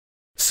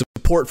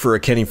Support for a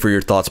Kenny for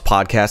Your Thoughts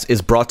podcast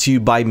is brought to you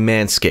by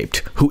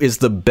Manscaped, who is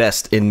the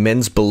best in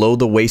men's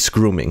below-the-waist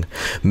grooming.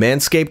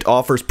 Manscaped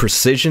offers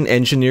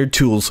precision-engineered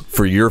tools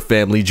for your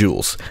family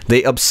jewels.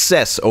 They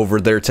obsess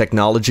over their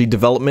technology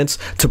developments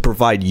to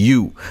provide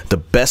you the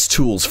best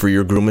tools for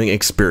your grooming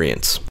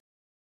experience.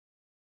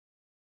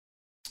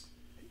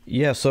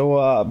 Yeah,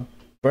 so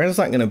Brandon's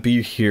not going to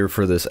be here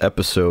for this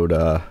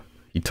episode.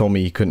 He told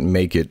me he couldn't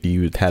make it.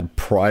 He had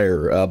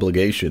prior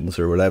obligations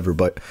or whatever,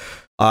 but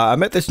I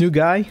met this new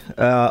guy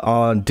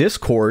on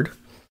Discord,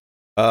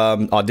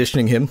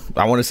 auditioning him.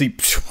 I want to see,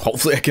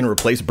 hopefully I can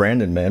replace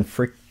Brandon, man.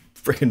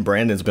 Freaking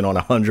Brandon's been on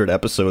 100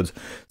 episodes,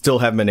 still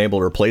haven't been able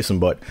to replace him,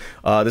 but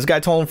this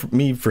guy told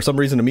me for some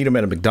reason to meet him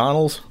at a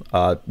McDonald's,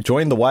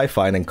 join the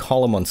Wi-Fi, and then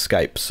call him on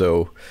Skype.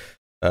 So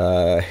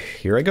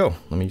here I go.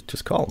 Let me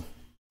just call him.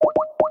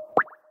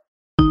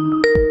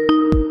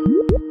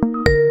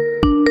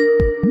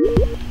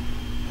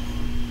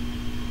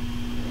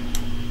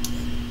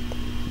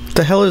 What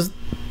the hell is this?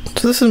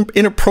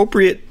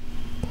 Inappropriate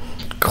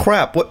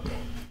crap. What?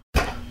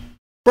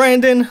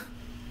 Brandon?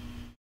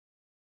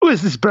 Who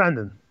is this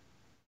Brandon?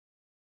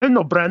 There's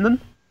no Brandon.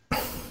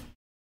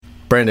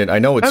 Brandon, I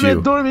know it's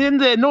you.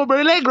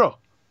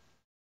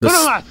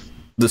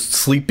 The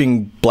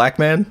sleeping black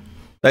man?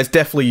 That's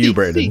definitely you,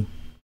 Brandon.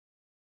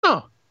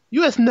 No,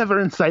 you has never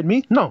inside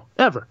me. No,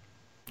 ever.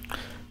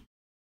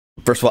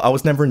 First of all, I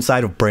was never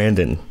inside of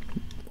Brandon.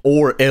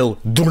 Or El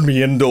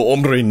Durmiendo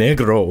Hombre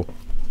Negro.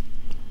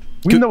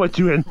 We know what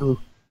you're into,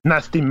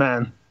 nasty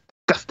man.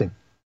 Disgusting.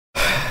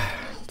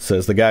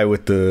 Says the guy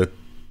with the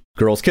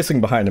girls kissing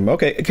behind him.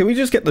 Okay, can we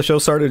just get the show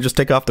started? Just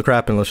take off the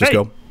crap and let's just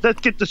go.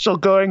 Let's get the show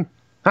going.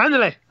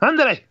 Ándale,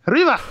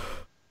 arriba.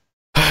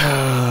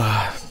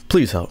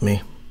 Please help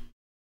me.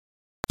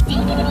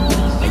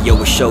 Hey,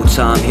 yo, it's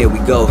showtime, here we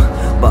go.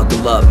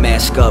 Buckle up,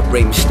 mask up,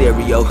 Rey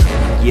Mysterio.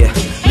 Yeah,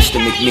 Mr.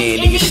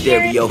 McMahon in your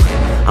stereo.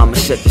 I'ma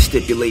set the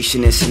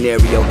stipulation and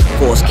scenario.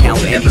 Force count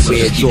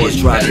everywhere, jaws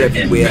drop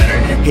everywhere.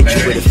 Hit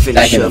you with a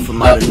finisher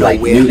from out of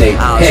nowhere.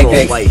 Eyes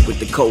all white with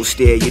the cold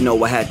stare, you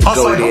know I had to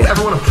go there.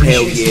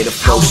 Hell yeah, the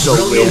flow so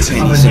real.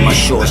 Pennies in my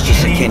shorts,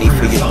 just a Kenny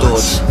for your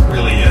thoughts.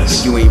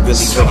 You ain't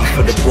really ready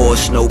for the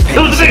boss. No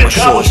pennies in my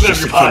shorts,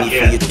 just a Kenny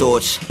for your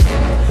thoughts.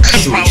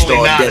 Shooting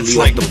star deadly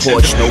off the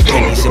porch. No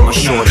pennies in my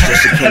shorts,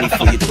 just a Kenny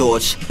for your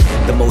thoughts.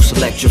 The most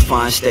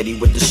electrifying, steady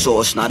with the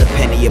sauce. Not a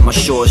penny in my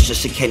shorts,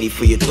 just a Kenny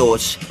for your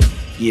thoughts.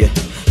 Yeah,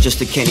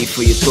 just a Kenny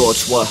for your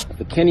thoughts. What?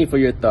 The Kenny for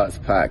Your Thoughts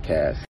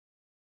podcast.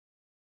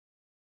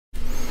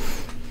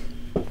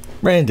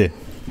 Brandon,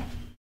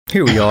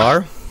 here we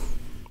are.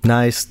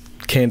 Nice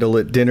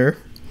candlelit dinner.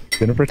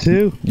 Dinner for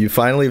two. You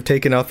finally have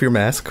taken off your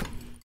mask.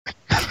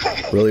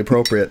 Really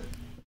appropriate.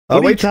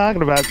 What are you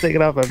talking about?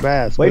 Taking off my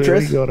mask. Waitress, what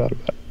are you going on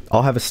about?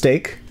 I'll have a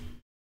steak.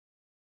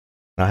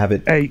 I'll have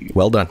it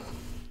well done.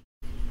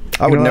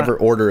 I would never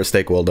order a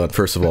steak well done,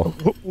 first of all.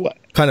 What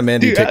kind of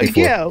man do you take me for?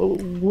 Yeah,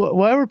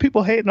 why are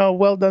people hating on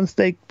well done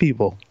steak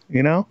people?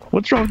 You know?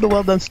 What's wrong with the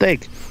well done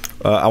steak?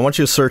 I want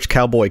you to search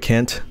Cowboy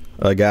Kent,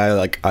 a guy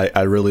like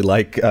I really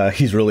like.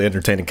 He's really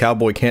entertaining.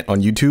 Cowboy Kent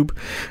on YouTube.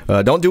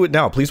 Don't do it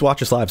now. Please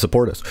watch us live.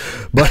 Support us.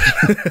 But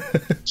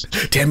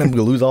damn it, I'm going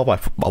to lose all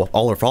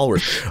our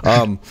followers.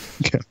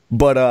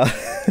 But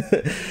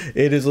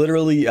it is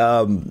literally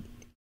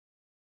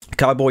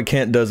Cowboy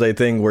Kent does a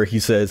thing where he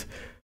says,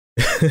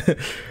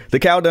 the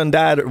cow done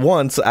died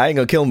once, I ain't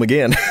gonna kill him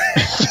again.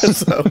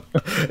 So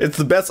it's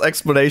the best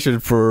explanation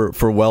for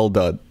well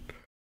done.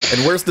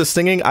 And where's the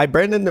singing?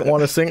 Brandon didn't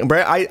want to sing.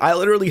 I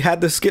literally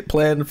had this skit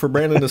planned for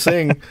Brandon to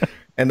sing,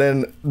 and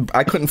then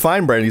I couldn't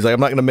find Brandon. He's like, I'm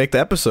not gonna make the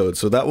episode.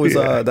 So that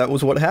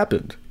was what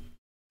happened.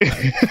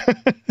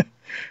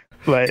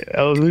 Like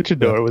El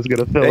Luchador was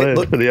gonna fill in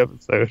for the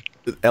episode.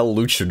 El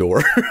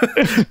Luchador.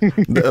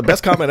 The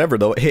best comment ever,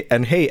 though.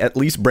 Hey, at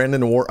least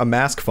Brandon wore a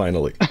mask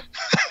finally.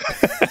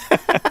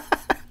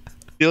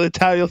 The only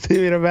time you'll see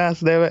me in a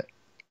mask, damn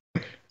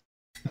it.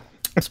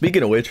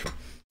 Speaking of which, I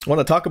want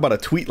to talk about a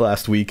tweet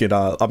last week, and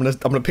I'm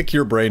gonna pick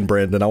your brain,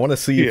 Brandon. I want to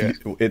see if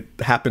it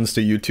happens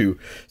to you too.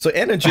 So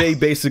Anna J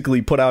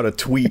basically put out a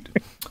tweet.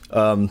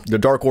 The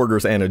Dark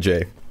Order's Anna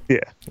J. Yeah.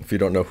 If you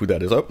don't know who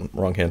that is,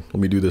 wrong hand. Let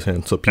me do this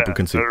hand so people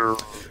can see.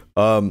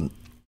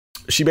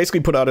 She basically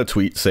put out a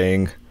tweet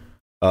saying,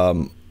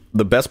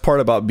 the best part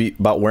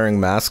about wearing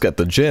masks at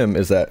the gym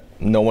is that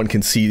no one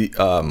can see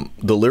the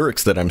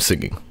lyrics that I'm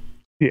singing.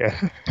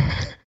 Yeah.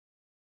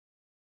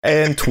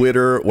 And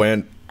Twitter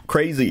went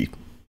crazy.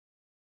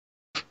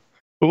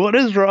 What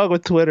is wrong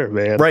with Twitter,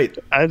 man? Right.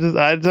 I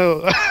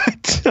don't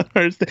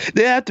understand.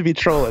 They have to be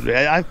trolling,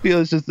 man. I feel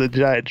it's just a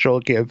giant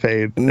troll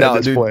campaign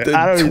at this point.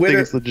 I don't even think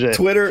it's legit.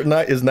 Twitter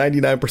is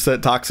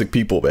 99% toxic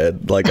people,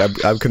 man. Like,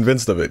 I'm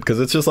convinced of it. Because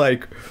it's just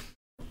like,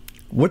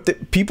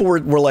 people were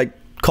like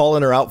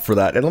calling her out for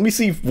that. And let me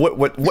see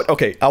what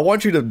okay, I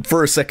want you to,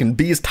 for a second,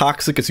 be as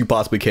toxic as you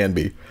possibly can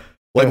be.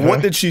 Like,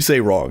 what did she say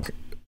wrong?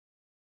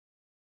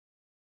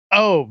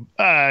 You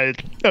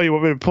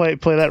want me to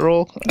play that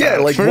role? Yeah,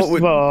 like first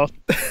of all,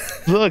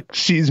 look,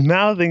 she's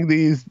mouthing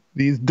these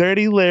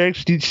dirty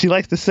lyrics. She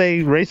likes to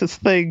say racist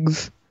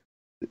things.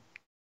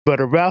 but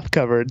her mouth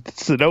covered,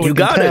 so no one You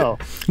can got tell.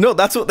 it. No,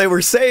 that's what they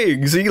were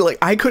saying. See, like,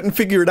 I couldn't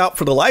figure it out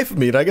for the life of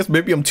me, and I guess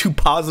maybe I'm too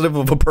positive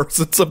of a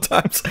person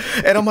sometimes.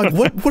 And I'm like,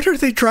 what are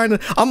they trying to?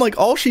 I'm like,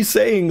 all she's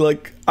saying,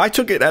 like, I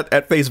took it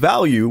at face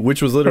value,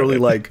 which was literally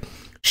like,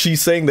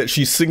 she's saying that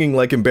she's singing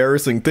like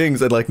embarrassing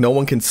things and like no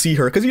one can see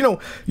her, because you know,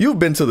 you've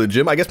been to the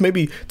gym. I guess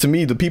maybe to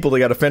me the people that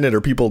got offended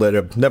are people that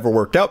have never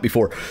worked out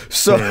before.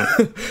 So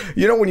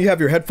you know, when you have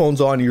your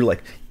headphones on, you're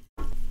like,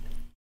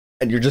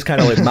 and you're just kind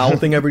of like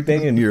mouthing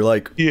everything, and you're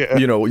like, Yeah.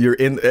 you know, you're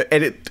in,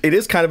 and it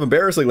is kind of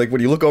embarrassing, like when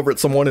you look over at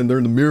someone and they're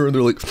in the mirror and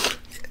they're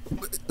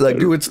like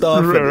doing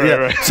stuff.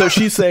 Right. So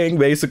she's saying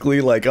basically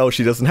like, oh,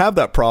 she doesn't have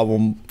that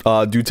problem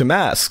due to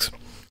masks.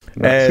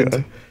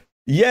 And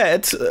yeah,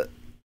 it's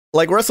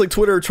like wrestling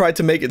Twitter tried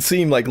to make it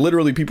seem like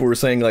literally people were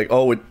saying like,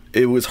 oh,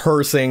 it was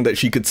her saying that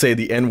she could say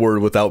the N-word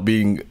without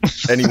being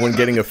anyone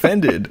getting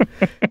offended.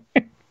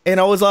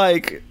 And I was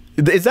like,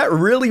 is that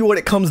really what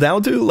it comes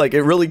down to? Like,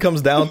 it really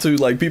comes down to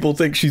like people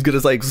think she's gonna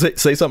like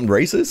say something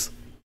racist.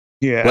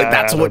 Yeah, Like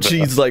that's what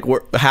she's like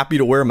happy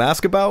to wear a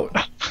mask about.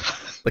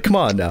 Like, come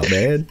on now,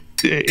 man.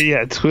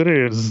 Yeah,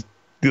 Twitter is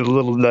a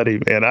little nutty,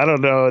 man. I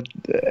don't know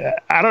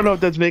if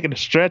that's making a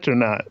stretch or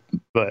not,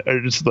 but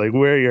or just like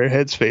where your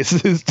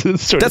headspace is to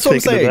sort That's of what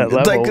I'm take it to saying. that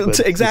level, Like, but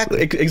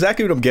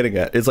exactly what I'm getting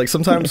at. It's like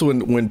sometimes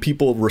when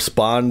people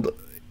respond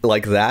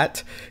like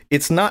that,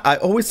 it's not. I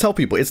always tell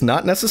people it's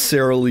not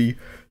necessarily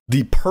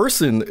the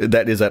person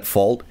that is at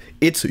fault.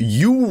 It's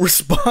you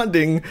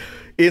responding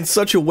in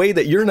such a way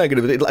that you're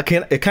negative.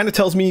 It kind of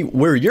tells me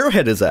where your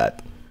head is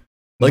at.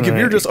 Like, if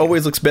you're just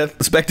always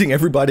expecting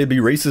everybody to be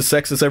racist,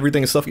 sexist,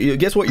 everything and stuff,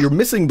 guess what? You're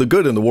missing the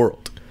good in the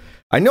world.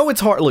 I know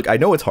it's hard. Look, I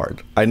know it's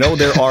hard. I know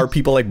there are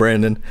people like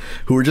Brandon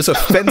who are just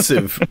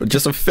offensive,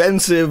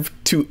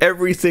 to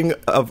everything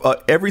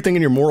everything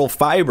in your moral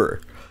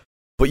fiber.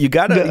 But you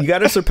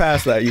gotta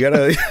surpass that. You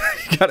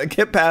gotta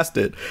get past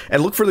it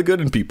and look for the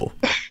good in people.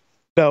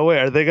 No, wait,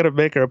 are they gonna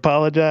make her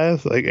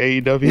apologize? Like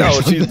AEW? No,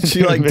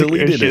 she like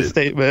deleted it.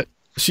 Statement.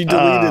 She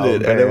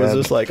deleted it, and it was man.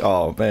 just like,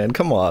 oh man,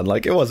 come on!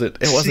 Like it wasn't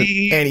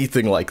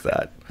anything like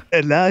that.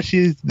 And now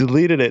she's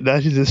deleted it. Now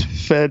she's just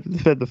fed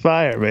the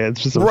fire, man.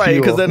 It's just some Right,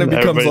 because fuel. then it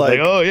becomes Everybody's like,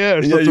 oh yeah,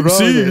 there's yeah, something wrong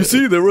with you it.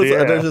 see, there was,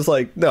 Yeah. and they're just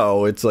like,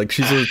 no, it's like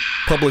she's a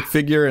public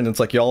figure, and it's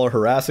like y'all are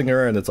harassing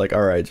her, and it's like,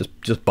 all right,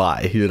 just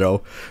bye, you know,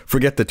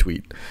 forget the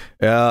tweet,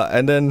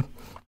 and then.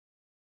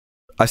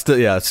 I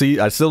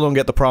still don't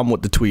get the problem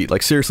with the tweet.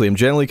 Like, seriously, I'm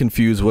generally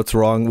confused. What's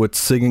wrong with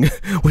singing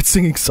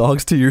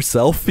songs to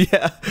yourself?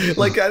 Yeah,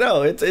 like I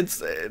know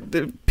it's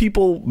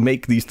people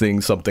make these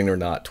things something or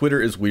not.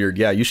 Twitter is weird.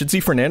 Yeah, you should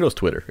see Fernando's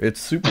Twitter. It's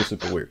super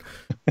weird.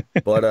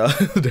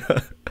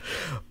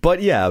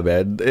 But yeah,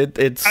 man,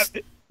 it's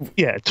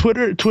yeah.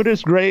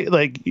 Twitter's great.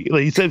 Like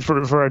you said,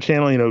 for our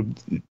channel, you know,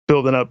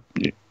 building up,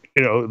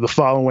 you know, the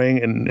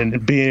following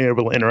and being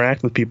able to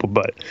interact with people,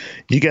 but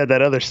you got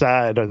that other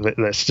side of it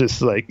that's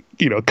just like,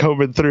 you know,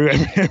 combing through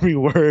every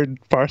word,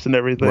 parsing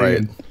everything.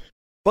 right.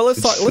 Well,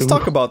 let's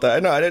talk about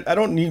that. I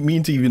don't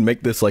mean to even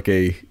make this like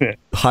a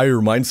higher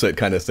mindset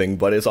kind of thing,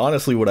 but it's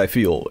honestly what I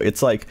feel.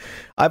 It's like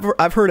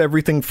I've heard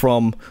everything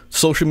from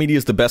social media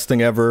is the best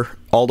thing ever,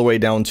 all the way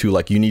down to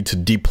like you need to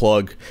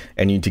deplug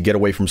and you need to get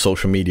away from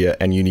social media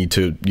and you need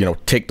to, you know,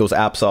 take those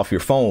apps off your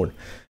phone.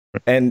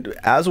 And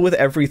as with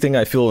everything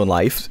I feel in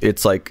life,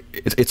 it's like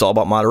it's all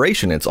about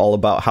moderation. It's all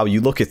about how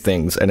you look at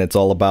things, and it's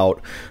all about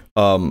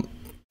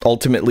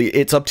ultimately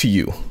it's up to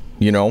you.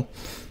 You know,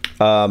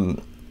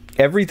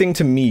 everything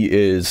to me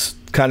is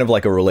kind of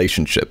like a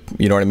relationship.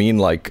 You know what I mean?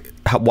 Like,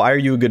 why are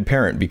you a good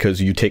parent?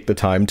 Because you take the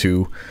time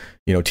to,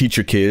 you know, teach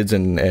your kids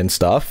and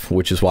stuff.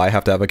 Which is why I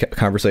have to have a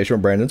conversation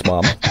with Brandon's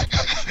mom,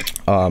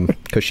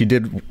 because she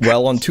did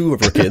well on 2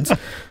 of her kids,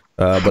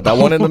 but that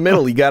one in the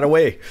middle, he got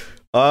away.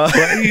 What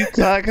are you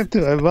talking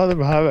to my mother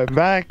behind my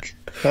back?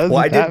 How's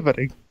this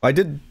happening?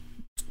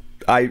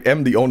 I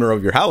am the owner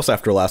of your house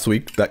after last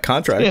week. That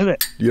contract. Damn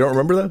it. You don't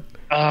remember that?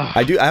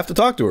 I do. I have to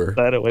talk to her.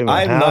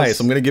 I'm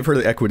nice. I'm going to give her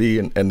the equity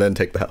and then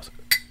take the house.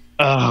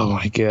 Oh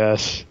my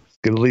gosh. It's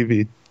going to leave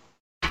you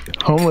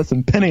homeless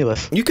and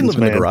penniless. You can live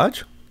in the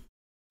garage.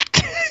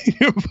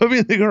 You put me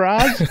in the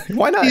garage?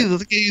 Why not?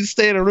 Jesus, can you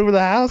stay in a room of the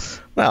house?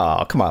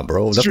 Oh, come on,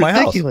 bro. That's It's my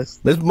ridiculous.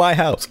 house. This is my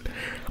house.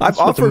 I've Let's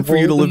put offered for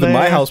you to some live wolves in in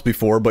my there. house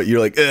before, but you're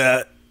like,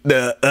 I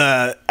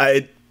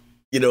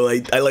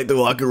like to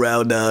walk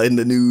around in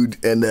the nude,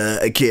 and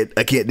I can't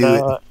do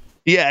it.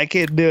 Yeah, I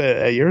can't do it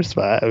at your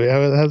spot. I mean,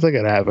 how's that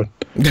going to happen?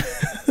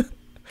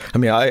 I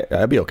mean,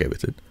 I'd be okay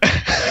with it.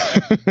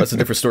 That's a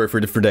different story for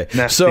a different day.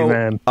 Nasty So,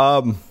 man.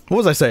 what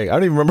was I saying? I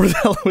don't even remember what the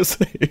hell I was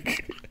saying.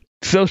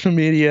 Social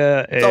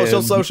media. And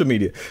So social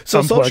media.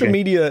 So social unplugging.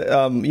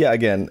 media. Yeah.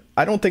 Again,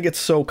 I don't think it's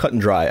so cut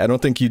and dry. I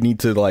don't think you need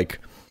to like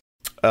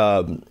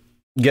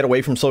get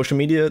away from social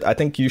media. I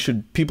think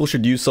people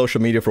should use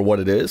social media for what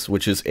it is,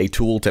 which is a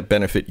tool to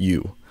benefit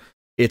you.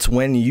 It's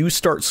when you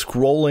start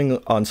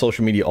scrolling on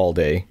social media all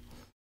day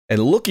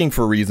and looking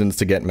for reasons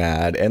to get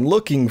mad and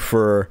looking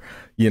for,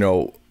 you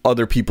know,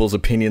 other people's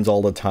opinions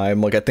all the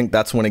time. Like, I think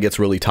that's when it gets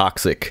really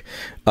toxic.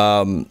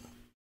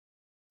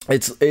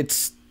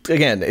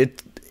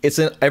 it's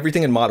in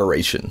everything in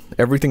moderation.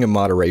 Everything in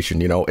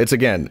moderation. You know, it's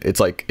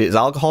like, is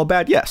alcohol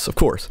bad? Yes, of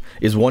course.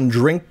 Is one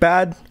drink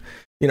bad?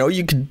 You know,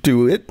 you could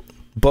do it.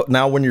 But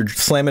now when you're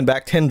slamming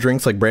back 10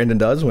 drinks like Brandon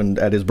does when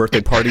at his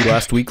birthday party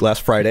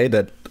last Friday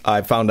that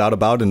I found out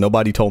about and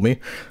nobody told me.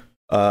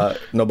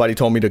 Nobody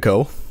told me to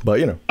go, but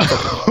you know.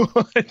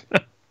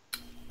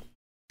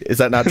 Is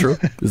that not true?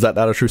 Is that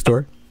not a true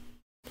story?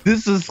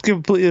 This is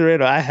completely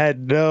random.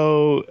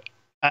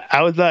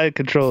 I was not in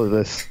control of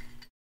this.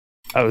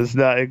 I was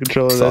not in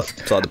control of this.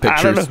 Saw the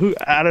pictures.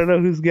 I don't know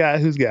who's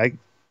got,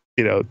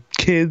 you know,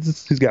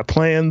 kids, who's got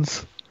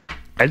plans.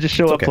 I just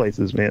show up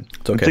places, man.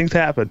 It's okay. Things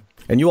happen.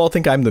 And you all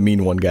think I'm the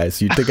mean one,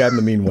 guys. You think I'm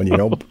the mean one, you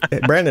know?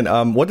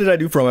 Brandon, what did I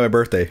do for my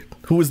birthday?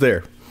 Who was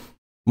there?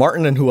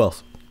 Martin and who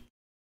else?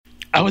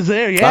 I was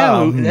there, yeah.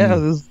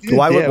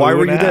 Why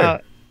were you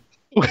there?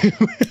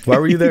 Why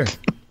were you there?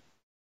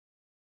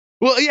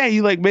 Well, yeah,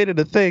 you like made it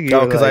a thing.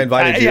 Oh, because I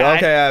invited you.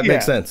 Okay,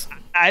 makes sense.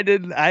 I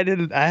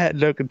had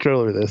no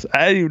control over this.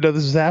 I didn't even know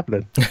this was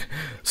happening.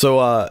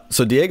 So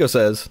Diego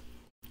says,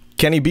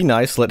 "Can he be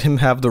nice? Let him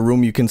have the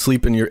room you can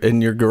sleep in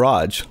your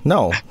garage."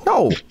 No.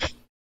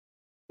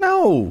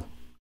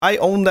 I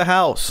own the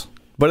house.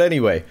 But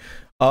anyway,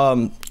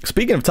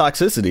 speaking of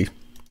toxicity,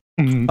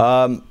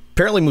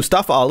 apparently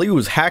Mustafa Ali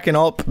was hacking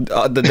up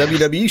the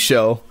WWE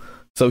show.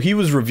 So he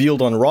was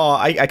revealed on Raw.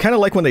 I kind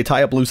of like when they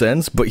tie up loose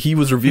ends, but he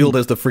was revealed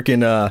as the freaking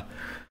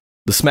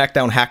the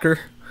SmackDown hacker.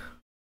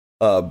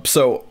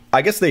 So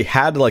I guess they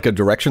had like a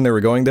direction they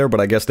were going there,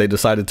 but I guess they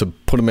decided to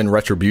put him in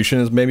Retribution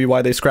is maybe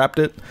why they scrapped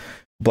it.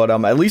 But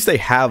at least they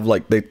have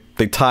like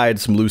they tied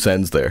some loose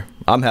ends there.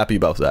 I'm happy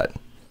about that.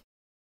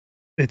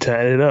 They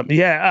tied it up.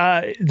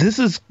 Yeah, this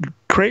is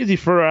crazy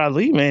for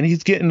Ali, man.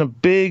 He's getting a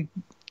big.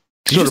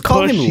 Did you just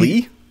call him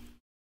Lee?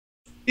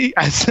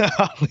 I said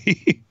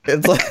Ali.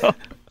 It's like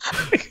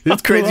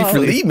it's crazy for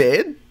Lee,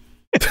 man.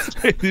 It's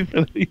crazy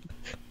for Lee.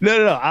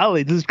 No,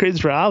 Ali. This is crazy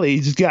for Ali.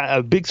 He's just got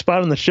a big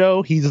spot on the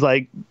show. He's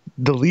like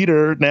the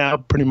leader now,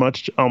 pretty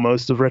much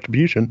almost of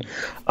Retribution,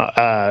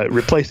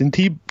 replacing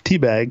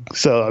T-Bag.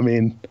 So I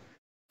mean,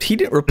 he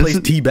didn't replace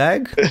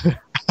T-Bag.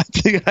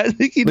 I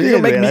think he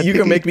did. You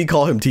can make me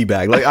call him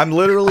T-Bag. Like I'm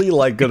literally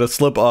like gonna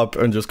slip up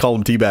and just call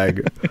him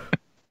T-Bag.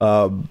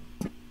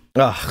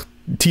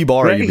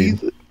 T-Bar, right, you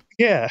mean?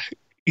 Yeah.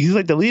 He's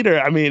like the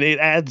leader. I mean, it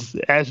adds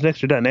an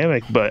extra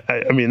dynamic, but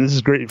I mean, this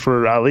is great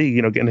for Ali,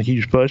 you know, getting a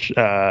huge push.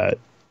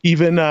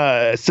 Even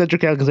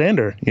Cedric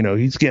Alexander, you know,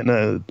 he's getting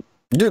a...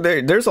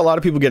 Dude, there's a lot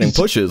of people getting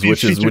pushes,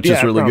 which is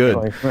really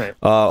good. Right.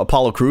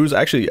 Apollo Crews,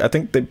 actually, I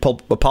think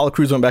Apollo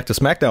Crews went back to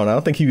SmackDown. I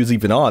don't think he was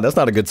even on. That's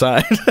not a good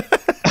sign.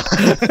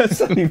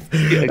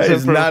 That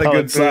is not a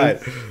good sign.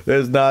 That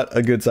is not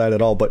a good sign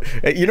at all. But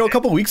you know, a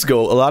couple weeks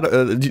ago, a lot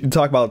of you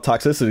talk about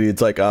toxicity.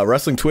 It's like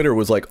wrestling Twitter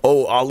was like,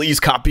 "Oh,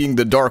 Ali's copying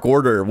the Dark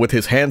Order with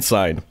his hand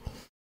sign,"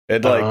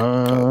 and like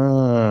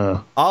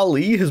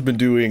Ali has been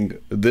doing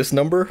this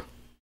number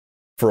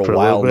for a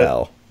while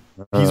now.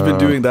 He's been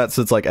doing that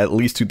since like at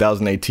least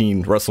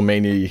 2018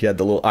 WrestleMania. He had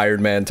the little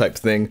Iron Man type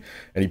thing,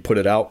 and he put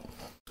it out.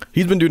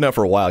 He's been doing that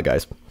for a while,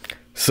 guys.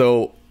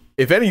 So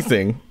if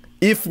anything.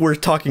 If we're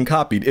talking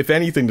copied, if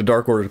anything, the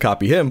Dark Order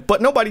copy him,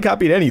 but nobody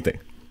copied anything.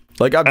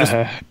 Like I'm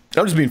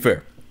just being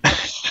fair.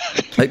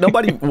 Like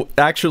nobody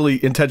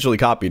actually intentionally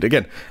copied.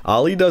 Again,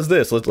 Ali does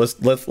this.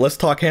 Let's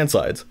talk hand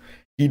sides.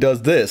 He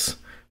does this.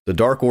 The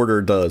Dark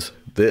Order does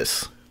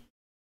this.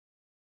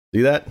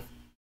 See that?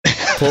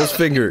 Closed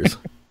fingers.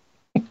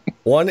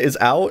 One is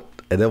out,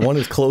 and then one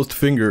is closed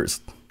fingers.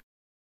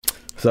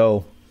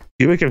 So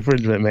you make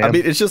infringement, man. I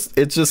mean, it's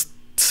just.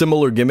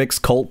 Similar gimmicks,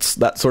 cults,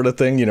 that sort of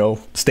thing, you know,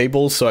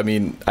 staples. So I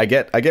mean, I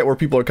get where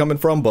people are coming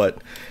from,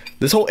 but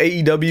this whole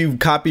AEW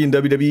copying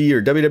WWE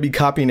or WWE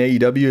copying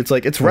AEW, it's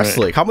like it's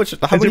wrestling. Right.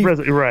 How many?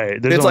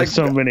 Right. There's only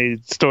so many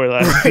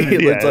storylines,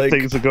 right?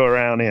 Things that go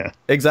around. Yeah,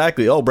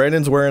 exactly. Oh,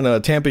 Brandon's wearing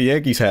a Tampa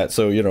Yankees hat,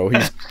 so you know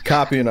he's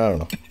copying. I don't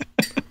know,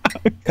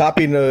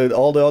 copying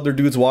all the other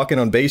dudes walking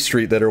on Bay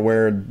Street that are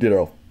wearing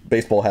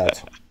baseball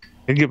hats.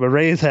 I get my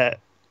Rays hat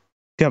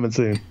coming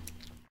soon.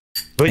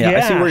 But yeah,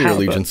 I see where your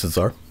allegiances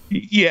are.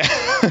 Yeah.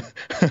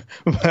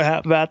 How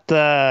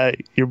about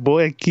your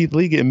boy Keith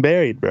Lee getting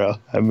buried, bro?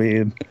 I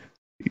mean,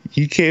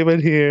 he came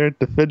in here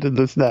defending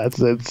this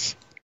nonsense.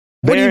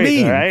 What do you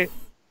mean? Right?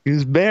 He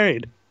was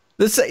buried.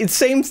 It's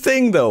same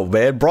thing though,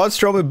 man. Braun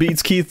Strowman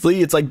beats Keith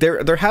Lee. It's like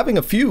they're having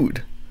a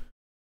feud.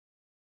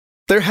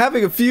 They're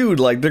having a feud.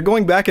 Like they're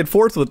going back and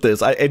forth with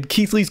this. And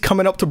Keith Lee's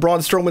coming up to Braun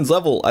Strowman's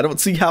level. I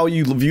don't see how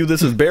you view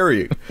this as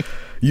burying.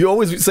 You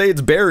always say it's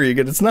burying,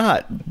 and it's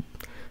not.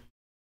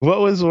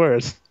 What was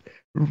worse?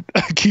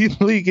 Keith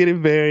Lee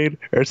getting buried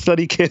or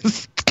Sonny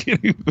Kiss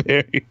getting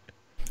buried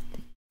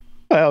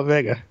by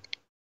Omega?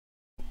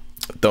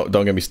 Don't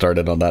get me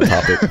started on that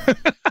topic.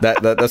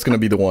 that's going to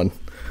be the one.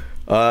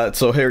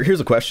 So here's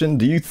a question: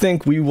 do you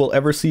think we will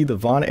ever see the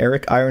Von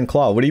Erich Iron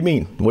Claw? What do you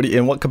mean?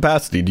 In what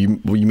capacity? Do you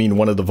mean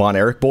one of the Von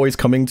Erich boys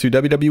coming to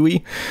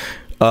WWE?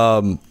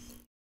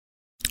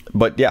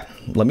 But yeah,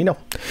 let me know.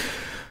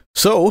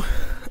 So,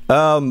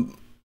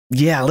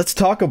 yeah, let's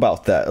talk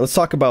about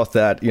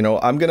that. You know,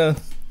 I'm gonna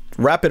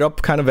wrap it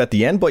up kind of at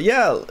the end. But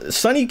yeah,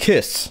 Sonny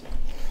Kiss.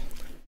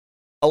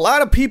 A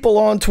lot of people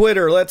on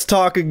Twitter, let's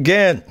talk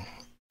again.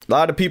 A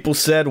lot of people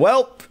said,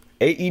 well,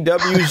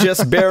 AEW is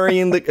just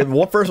burying the...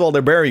 Well, first of all,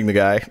 they're burying the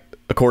guy,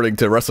 according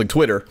to Wrestling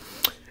Twitter.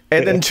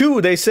 And then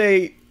two, they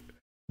say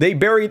they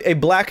buried a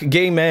black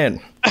gay man.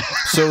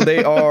 So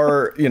they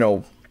are,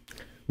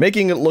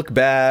 making it look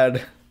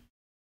bad.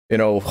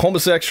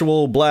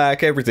 Homosexual,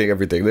 black,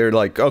 everything. They're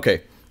like,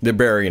 okay, they're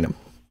burying him.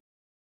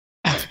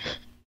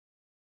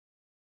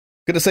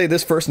 Gonna say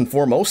this first and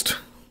foremost.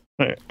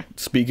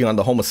 Speaking on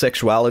the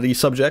homosexuality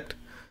subject,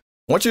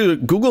 I want you to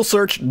Google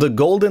search the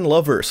Golden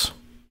Lovers.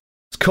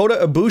 It's Kota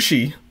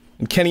Ibushi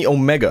and Kenny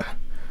Omega,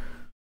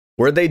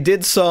 where they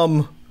did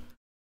some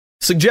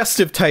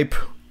suggestive type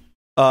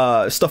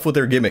stuff with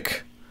their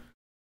gimmick.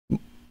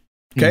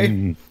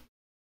 Okay?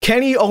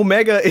 Kenny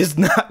Omega is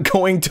not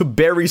going to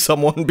bury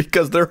someone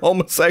because they're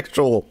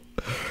homosexual.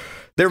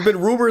 There have been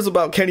rumors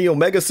about Kenny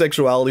Omega's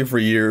sexuality for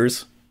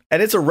years,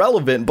 and it's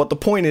irrelevant, but the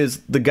point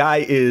is, the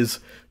guy is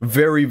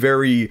very,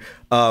 very,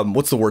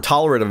 what's the word?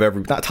 Tolerant of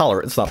every... Not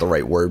tolerant, it's not the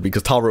right word,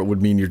 because tolerant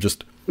would mean you're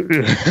just...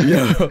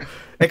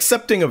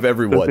 accepting of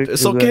everyone.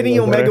 So Kenny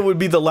Omega would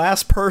be the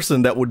last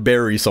person that would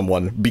bury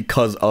someone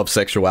because of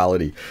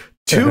sexuality.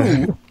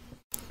 Two,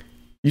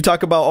 you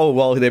talk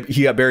about,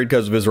 he got buried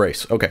because of his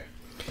race. Okay.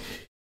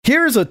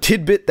 Here's a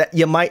tidbit that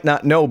you might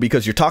not know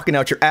because you're talking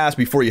out your ass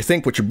before you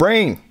think with your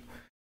brain.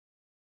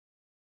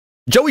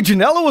 Joey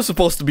Janela was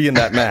supposed to be in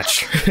that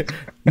match,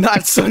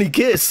 not Sonny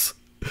Kiss.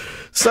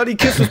 Sonny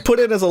Kiss was put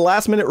in as a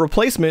last-minute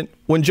replacement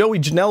when Joey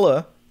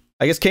Janela,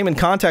 I guess, came in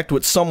contact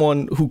with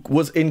someone who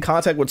was in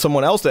contact with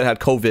someone else that had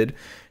COVID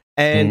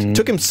and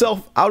took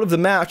himself out of the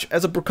match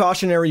as a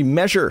precautionary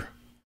measure.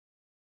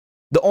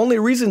 The only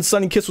reason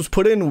Sonny Kiss was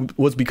put in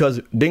was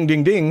because, ding,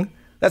 ding, ding,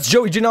 that's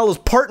Joey Janela's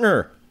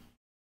partner.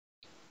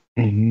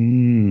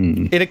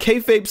 In a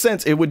kayfabe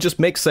sense, it would just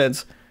make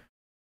sense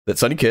that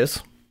Sonny Kiss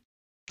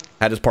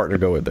had his partner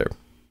go in there.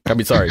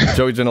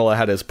 Joey Janela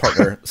had his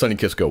partner, Sonny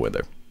Kiss, go in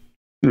there.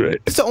 Right.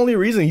 It's the only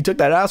reason he took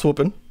that ass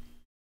whooping.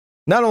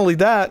 Not only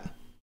that...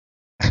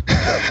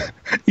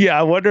 Yeah,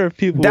 I wonder if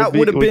people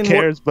would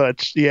care as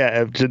much.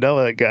 Yeah, if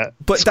Janela got...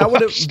 But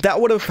that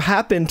would have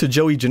happened to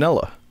Joey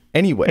Janela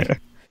anyway. Yeah.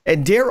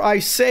 And dare I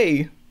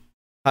say,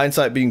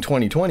 hindsight being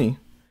 2020,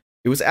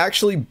 it was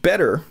actually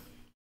better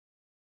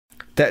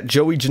that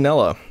Joey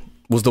Janela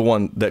was the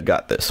one that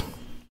got this.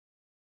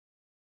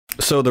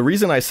 So the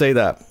reason I say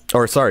that,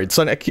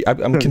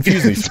 I'm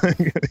confused.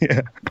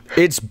 Yeah.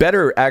 It's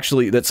better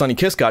actually that Sonny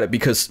Kiss got it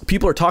because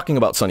people are talking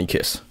about Sonny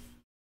Kiss.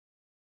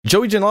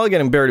 Joey Janela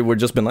getting buried would have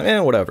just been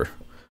like, whatever.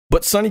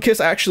 But Sonny Kiss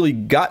actually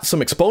got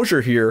some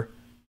exposure here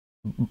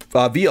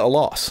via a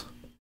loss.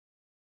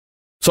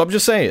 So I'm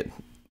just saying,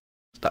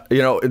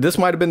 this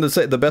might have been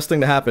the best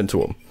thing to happen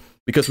to him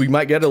because we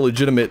might get a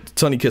legitimate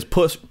Sonny Kiss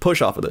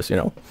push off of this,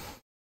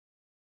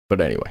 But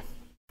anyway.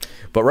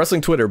 But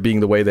Wrestling Twitter, being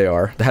the way they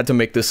are, they had to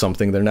make this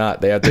something they're not.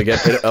 They had to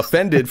get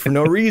offended for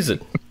no reason,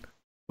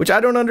 which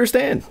I don't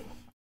understand.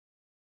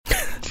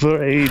 For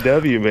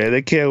AEW, man,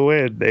 they can't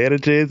win. They had a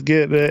chance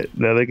getting it.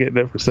 Now they're getting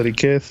it for Sonny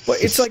Kiss.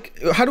 But it's like,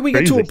 how do we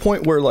get to a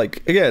point where,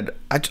 like, again,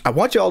 I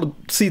want y'all to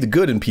see the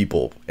good in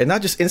people and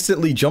not just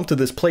instantly jump to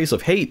this place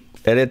of hate.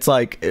 And it's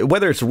like,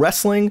 whether it's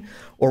wrestling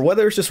or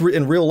whether it's just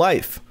in real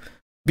life,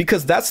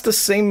 because that's the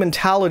same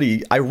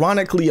mentality,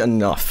 ironically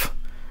enough,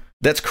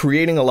 that's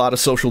creating a lot of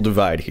social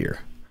divide here.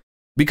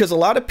 Because a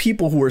lot of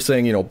people who are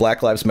saying,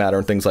 Black Lives Matter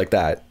and things like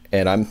that,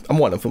 and I'm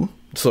one of them.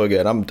 So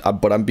again,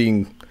 I'm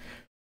being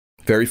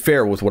very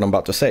fair with what I'm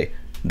about to say.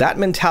 That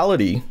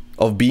mentality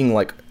of being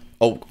like,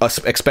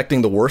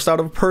 expecting the worst out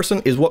of a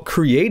person is what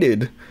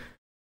created,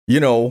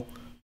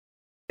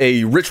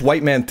 a rich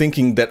white man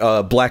thinking that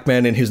a black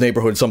man in his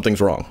neighborhood,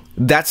 something's wrong.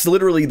 That's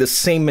literally the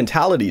same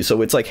mentality.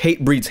 So it's like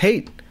hate breeds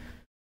hate.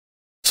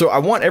 So I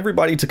want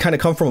everybody to kind of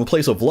come from a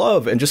place of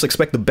love and just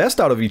expect the best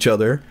out of each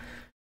other.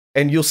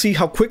 And you'll see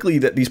how quickly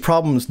that these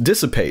problems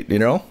dissipate,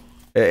 And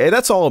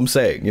that's all I'm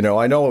saying.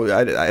 I know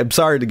I'm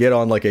sorry to get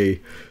on like a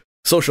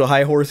social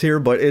high horse here,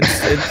 but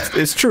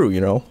it's true,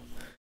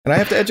 And I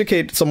have to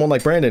educate someone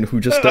like Brandon who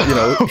just,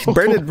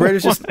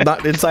 Brandon's just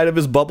not inside of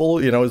his bubble.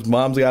 His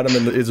mom's got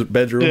him in his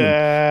bedroom.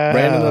 Yeah.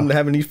 Brandon doesn't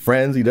have any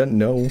friends. He doesn't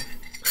know.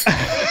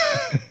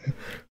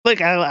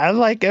 Like I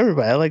like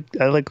everybody.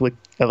 I like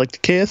the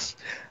Kiss.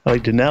 I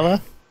like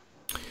Janela.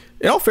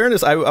 In all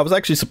fairness, I was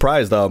actually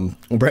surprised.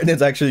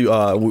 Brandon's actually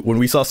when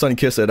we saw Sonny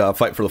Kiss at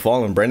Fight for the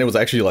Fallen, Brandon was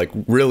actually like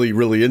really,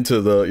 really into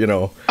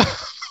the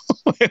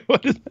Wait,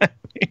 what does that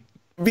mean?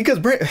 Because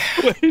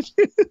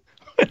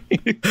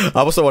I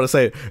also want to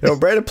say,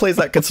 Brandon plays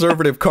that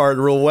conservative card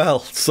real well,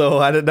 so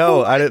I didn't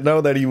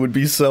know that he would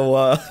be so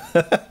wow.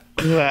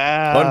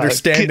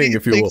 understanding,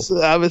 if you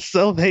will. I was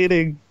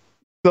self-hating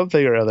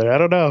something or other. I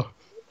don't know.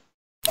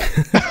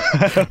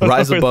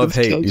 Rise above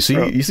hate. You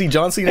see,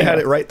 John Cena had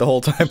it right the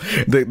whole time.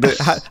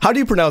 How do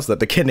you pronounce that?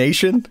 The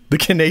Canation? The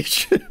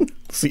Canation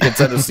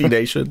instead of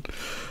C-Nation.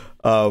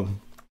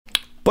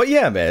 But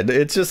yeah, man,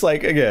 it's just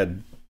like,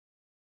 again,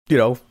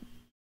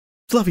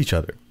 love each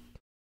other.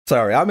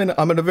 Sorry, I'm in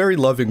a very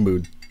loving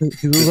mood.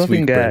 He's a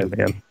loving guy,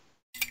 man.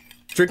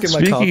 Drinking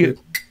my coffee.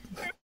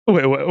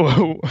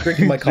 Wait.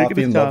 Drinking my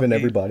coffee and loving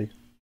everybody.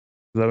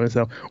 Loving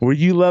himself. Were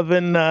you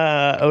loving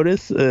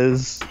Otis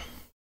as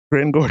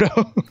Gran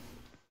Gordo?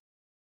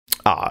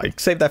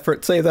 Save that for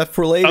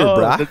later,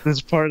 brah. This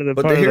is part of the.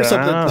 But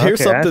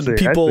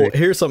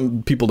here's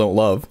something people don't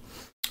love.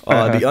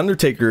 The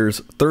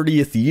Undertaker's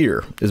 30th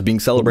year is being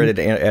celebrated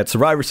at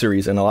Survivor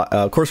Series, and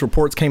of course,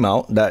 reports came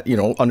out that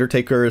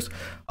Undertaker is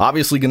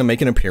obviously going to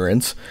make an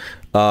appearance,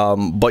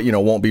 but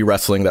won't be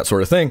wrestling, that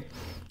sort of thing.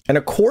 And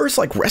of course,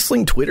 like,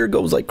 wrestling Twitter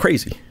goes like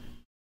crazy.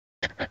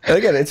 And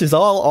again, it's just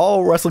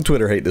all wrestling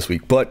Twitter hate this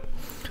week. But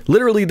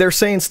literally, they're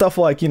saying stuff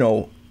like,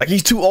 like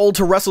he's too old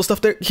to wrestle stuff.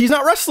 He's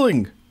not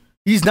wrestling.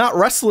 He's not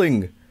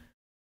wrestling.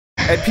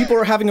 And people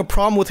are having a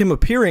problem with him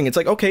appearing. It's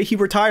like, okay, he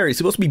retired. He's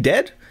supposed to be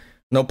dead.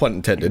 No pun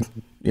intended.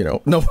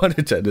 No pun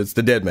intended. It's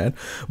the dead man.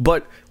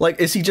 But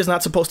like, is he just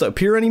not supposed to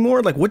appear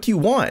anymore? Like, what do you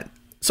want?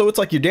 So it's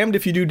like, you're damned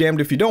if you do,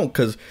 damned if you don't,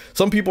 because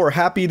some people are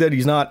happy that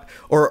he's not,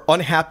 or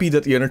unhappy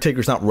that the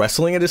Undertaker's not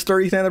wrestling at his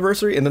 30th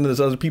anniversary, and then there's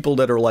other people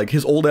that are like,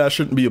 his old ass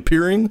shouldn't be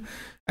appearing,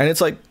 and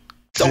it's like,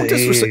 don't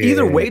disrespect.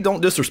 Either way,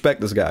 don't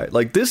disrespect this guy.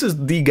 Like, this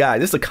is the guy.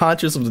 This is the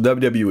conscience of the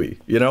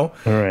WWE. All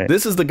right.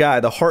 This is the guy,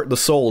 the heart, the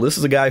soul. This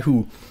is the guy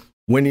who,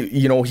 when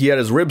he had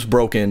his ribs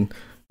broken,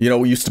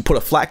 we used to put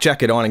a flak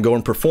jacket on and go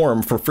and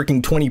perform for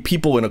freaking 20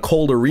 people in a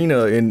cold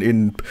arena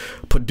in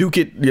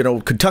Paducah,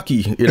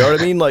 Kentucky. You know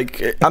what I mean?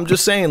 Like, I'm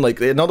just saying,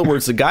 like, in other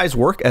words, the guy's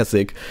work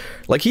ethic,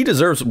 like, he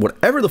deserves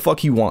whatever the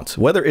fuck he wants,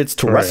 whether it's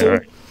to wrestle,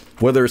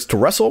 whether it's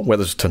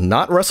to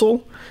not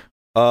wrestle,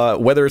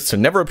 whether it's to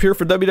never appear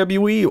for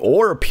WWE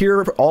or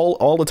appear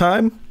all the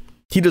time.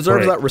 He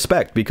deserves that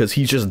respect because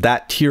he's just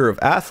that tier of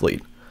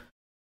athlete.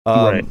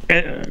 Right.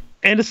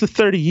 And it's the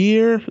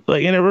 30-year,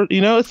 like,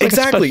 it's like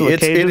exactly.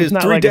 It is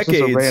 3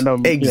 decades.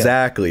 Random,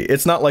 exactly.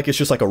 It's not like it's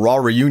just like a Raw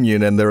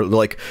reunion and they're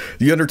like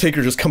the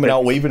Undertaker just coming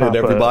out waving at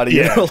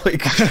everybody.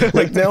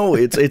 Like no,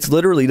 it's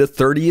literally the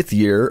 30th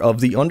year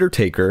of the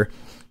Undertaker,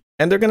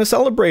 and they're gonna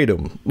celebrate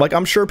him. Like,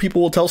 I'm sure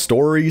people will tell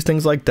stories,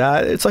 things like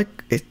that. It's like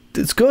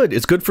it's good.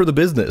 It's good for the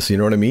business. You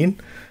know what I mean?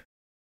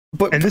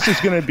 And this is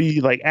gonna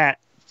be like at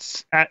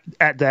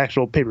the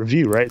actual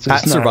pay-per-view, right? So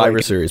at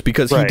Survivor Series,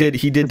 because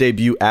he did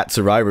debut at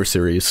Survivor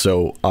Series,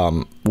 so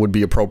would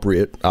be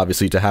appropriate,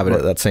 obviously, to have it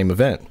at that same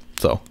event.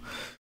 So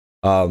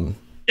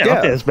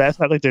it's bad. It's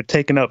not like they're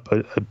taking up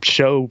a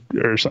show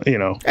or something,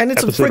 And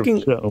it's a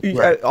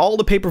freaking all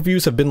the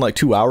pay-per-views have been like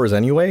 2 hours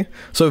anyway.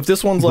 So if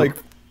this one's like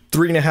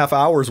 3.5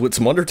 hours with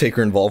some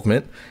Undertaker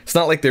involvement, it's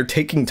not like they're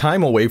taking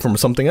time away from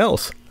something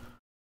else.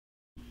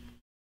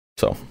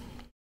 So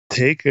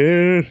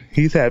Taker,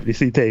 he's happy to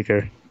see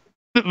Taker.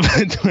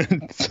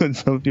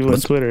 Some people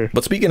on Twitter.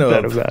 But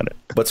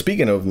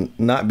speaking of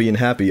not being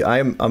happy,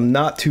 I'm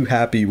not too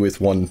happy with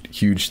one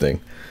huge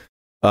thing.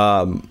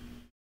 I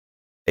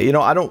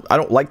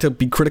don't like to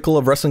be critical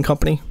of wrestling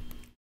company,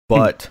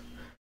 but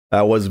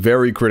I was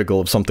very critical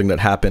of something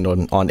that happened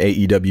on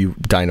AEW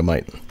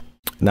Dynamite.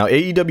 Now,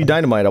 AEW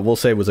Dynamite, I will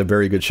say, was a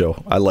very good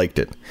show. I liked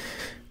it.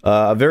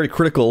 Very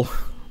critical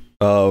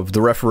of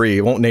the referee.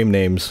 I won't name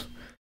names,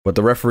 but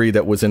the referee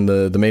that was in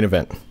the main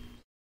event.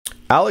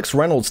 Alex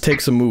Reynolds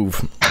takes a move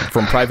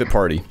from Private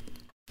Party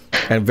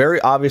and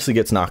very obviously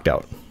gets knocked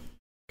out.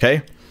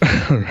 Okay?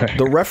 Right.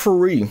 The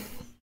referee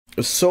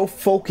is so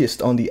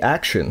focused on the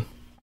action,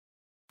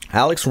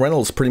 Alex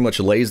Reynolds pretty much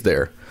lays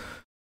there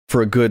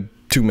for a good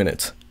 2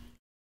 minutes.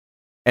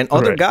 And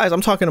other guys, I'm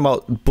talking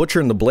about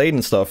Butcher and the Blade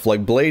and stuff,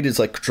 like Blade is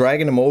like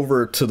dragging him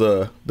over to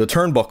the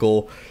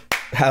turnbuckle,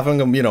 having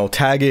him,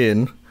 tag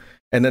in,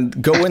 and then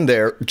go in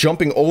there,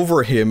 jumping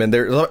over him, and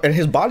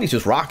his body's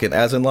just rocking,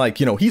 as in, like,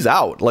 he's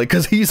out, like,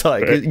 because he's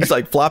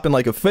like flopping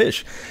like a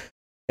fish.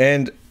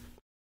 And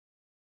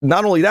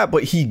not only that,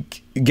 but he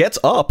gets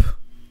up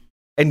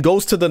and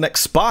goes to the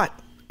next spot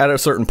at a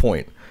certain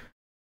point.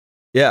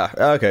 Yeah.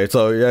 Okay.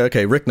 So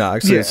Rick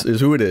Knox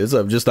is who it is.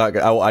 I'm just not.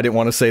 I didn't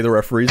want to say the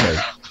referee's name,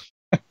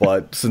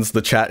 but since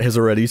the chat has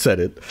already said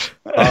it,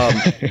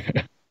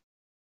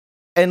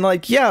 and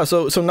like,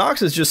 so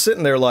Knox is just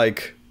sitting there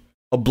like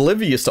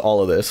oblivious to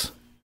all of this,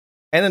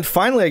 and then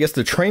finally I guess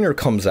the trainer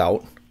comes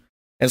out,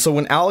 and so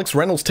when Alex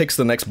Reynolds takes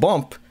the next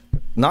bump,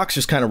 Knox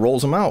just kind of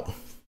rolls him out.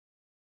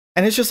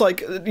 And it's just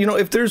like,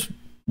 if there's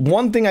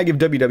one thing I give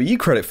WWE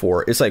credit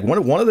for, it's like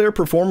when one of their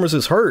performers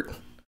is hurt,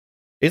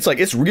 it's like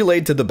it's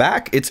relayed to the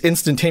back, it's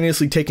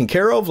instantaneously taken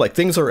care of, like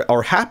things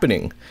are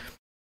happening.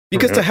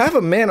 Because to have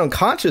a man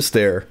unconscious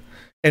there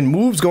and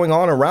moves going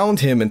on around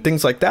him and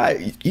things like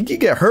that, you can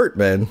get hurt,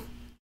 man.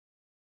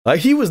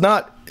 Like, he was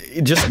not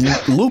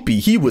just loopy.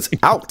 He was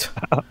out.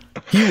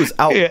 He was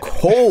out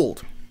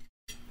cold.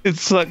 It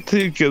sucked,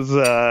 too, because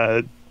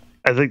I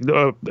think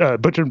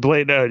Butcher and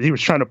Blade, he was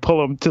trying to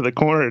pull him to the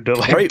corner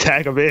to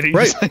tag him in.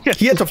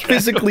 He had to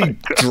physically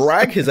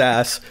drag his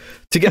ass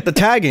to get the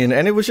tag in.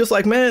 And it was just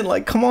like, man,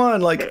 like, come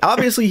on. Like,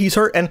 obviously he's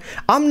hurt. And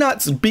I'm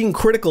not being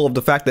critical of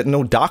the fact that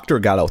no doctor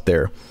got out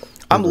there.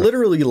 I'm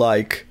literally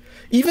like,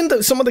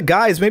 even some of the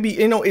guys, maybe,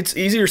 it's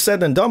easier said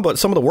than done, but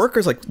some of the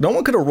workers, like, no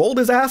one could have rolled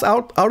his ass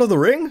out of the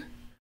ring.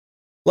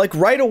 Like,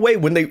 right away,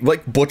 when they,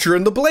 like, Butcher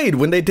and the Blade,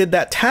 when they did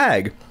that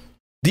tag,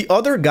 the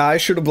other guy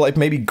should have, like,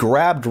 maybe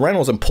grabbed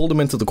Reynolds and pulled him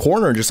into the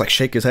corner and just, like,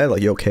 shake his head,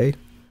 like, you okay?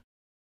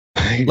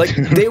 Like,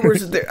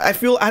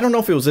 I don't know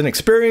if it was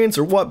inexperience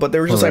or what, but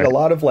there was just, like, a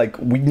lot of, like,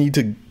 we need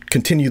to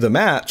continue the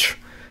match,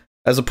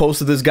 as opposed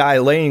to this guy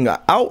laying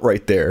out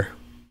right there.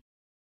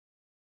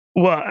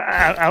 Well,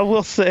 I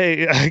will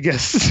say, I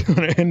guess,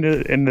 in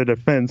the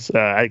defense,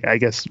 I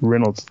guess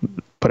Reynolds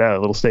put out a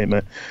little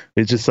statement.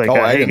 It's just like,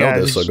 I didn't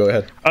know this, so go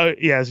ahead.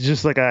 Yeah, it's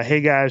just like,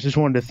 hey guys, just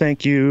wanted to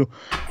thank you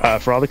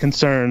for all the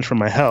concerns for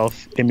my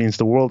health. It means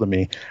the world to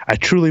me. I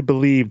truly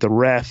believe the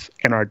ref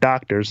and our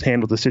doctors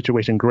handled the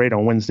situation great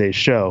on Wednesday's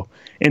show.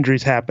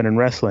 Injuries happen in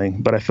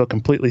wrestling, but I feel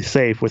completely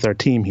safe with our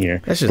team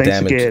here. That's just Thanks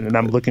damage. again, and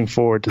I'm looking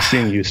forward to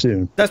seeing you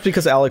soon. That's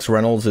because Alex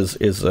Reynolds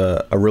is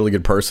a really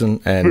good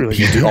person, and really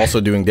he's also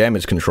doing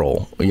damage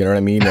control. You know what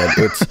I mean?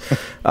 It's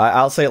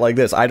I'll say it like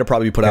this: I'd have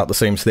probably put out the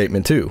same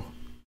statement too.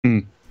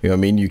 You know what I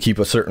mean? You keep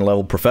a certain level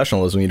of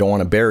professionalism. You don't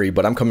want to bury.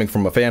 But I'm coming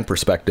from a fan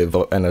perspective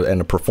and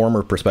a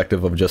performer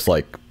perspective of just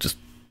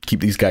keep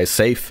these guys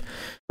safe.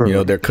 You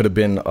know, there could have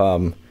been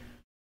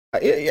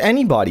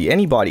anybody.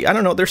 I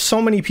don't know. There's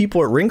so many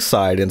people at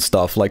ringside and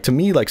stuff. Like, to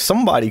me, like,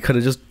 somebody could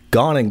have just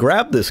gone and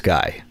grabbed this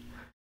guy.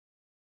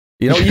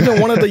 You know, even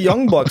one of the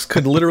Young Bucks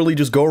could literally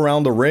just go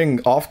around the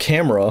ring off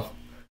camera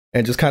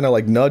and just kind of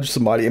like nudge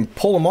somebody and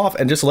pull him off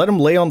and just let him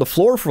lay on the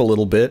floor for a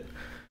little bit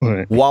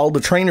while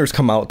the trainers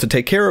come out to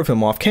take care of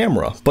him off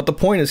camera. But the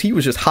point is, he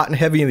was just hot and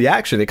heavy in the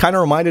action. It kind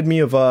of reminded me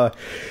of,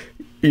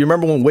 you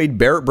remember when Wade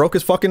Barrett broke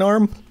his fucking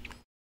arm?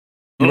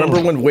 You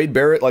remember when Wade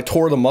Barrett like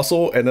tore the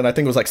muscle, and then I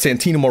think it was like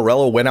Santino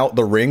Morello went out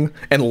the ring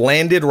and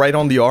landed right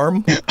on the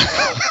arm?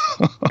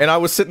 And I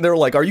was sitting there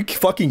like, are you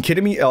fucking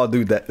kidding me? Oh,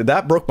 dude,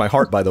 that broke my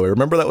heart, by the way.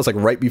 Remember that was like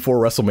right before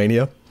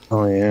WrestleMania?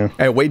 Oh, yeah.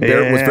 And Wade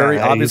Barrett was very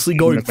obviously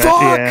going,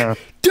 fuck,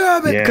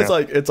 damn it! Because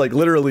like it's like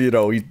literally, you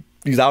know,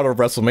 he's out of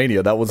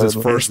WrestleMania. That was his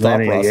first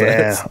thought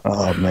process. Yeah.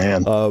 Oh,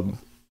 man.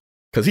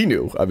 Because he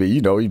knew. I mean,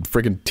 you know, he'd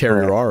freaking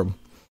tear your arm.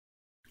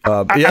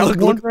 Look,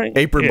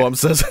 Apron Bump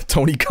says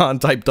Tony Khan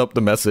typed up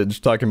the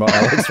message talking about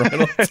Alex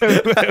Reynolds.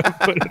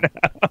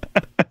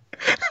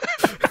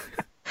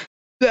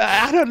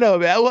 I don't know,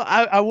 man. Well,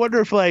 I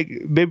wonder if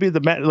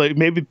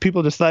maybe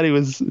people just thought he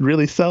was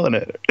really selling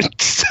it,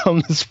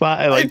 selling the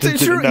spot. Like,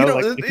 it's true,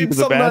 it's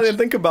something I didn't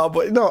think about,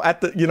 but no.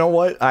 You know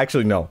what?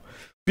 Actually, no.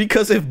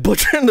 Because if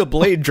Butcher and the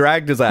Blade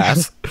dragged his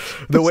ass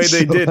the way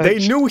they did, they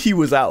knew he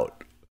was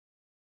out.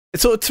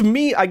 So to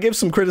me, I give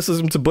some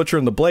criticism to Butcher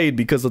and the Blade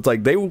because it's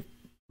like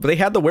they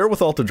had the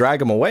wherewithal to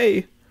drag him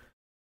away,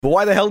 but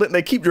why the hell didn't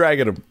they keep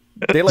dragging him?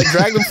 They like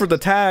dragged him for the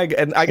tag,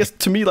 and I guess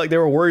to me, like, they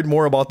were worried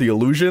more about the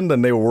illusion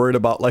than they were worried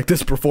about like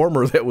this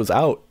performer that was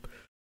out.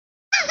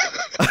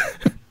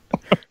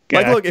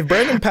 Like, look, if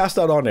Brandon passed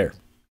out on air,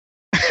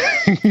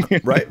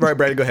 right,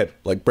 Brandon, go ahead.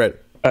 Like, Brandon.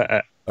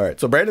 All right,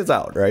 so Brandon's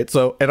out, right?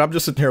 So, and I'm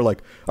just sitting here like,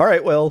 all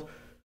right, well,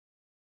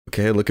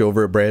 okay, I look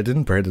over at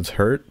Brandon. Brandon's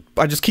hurt.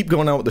 I just keep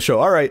going on with the show.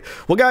 All right,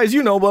 well, guys,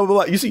 you know, blah,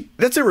 blah, blah. You see,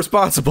 that's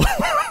irresponsible.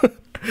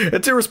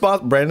 It's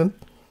irresponsible. Brandon,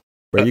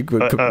 you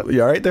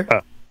all right there?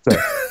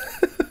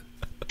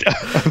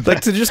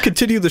 Like, to just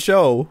continue the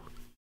show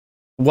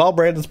while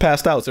Brandon's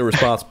passed out is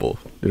irresponsible.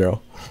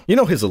 You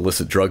know his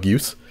illicit drug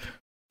use.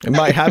 It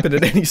might happen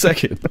at any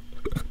second.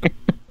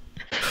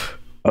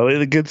 Only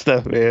the good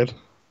stuff, man.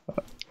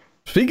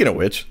 Speaking of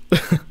which,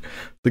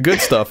 the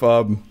good stuff.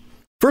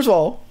 First of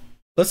all,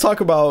 let's talk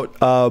about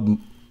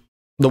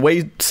the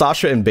way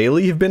Sasha and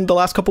Bayley have been the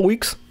last couple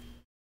weeks.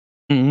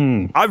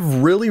 Mm-hmm.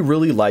 I've really,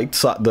 really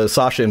liked the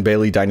Sasha and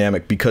Bayley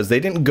dynamic because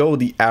they didn't go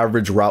the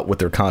average route with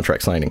their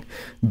contract signing.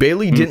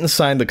 Bayley didn't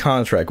sign the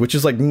contract, which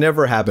is like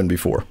never happened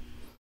before.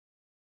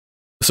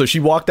 So she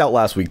walked out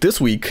last week.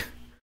 This week,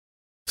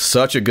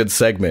 such a good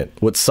segment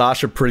with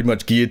Sasha pretty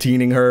much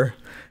guillotining her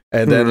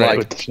and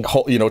then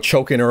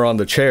choking her on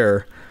the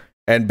chair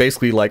and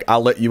basically like,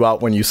 I'll let you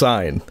out when you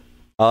sign.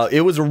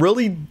 It was a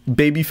really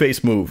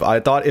babyface move.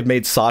 I thought it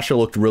made Sasha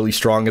look really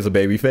strong as a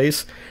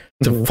babyface.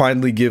 To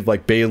finally give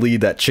like Bayley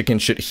that chicken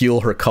shit heel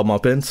her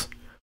comeuppance.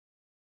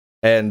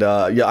 And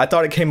I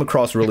thought it came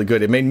across really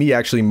good. It made me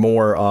actually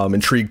more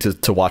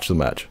intrigued to watch the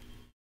match.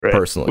 Right.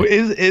 Personally.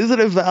 Is it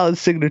a valid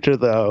signature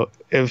though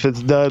if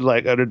it's done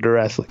like under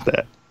duress like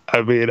that?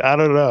 I mean, I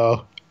don't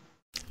know.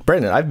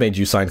 Brandon, I've made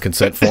you sign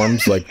consent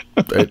forms like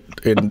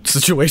in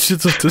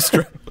situations of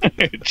distress.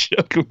 You're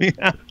choking me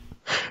out.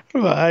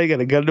 I got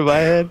a gun to my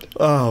head.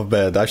 Oh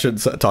man, I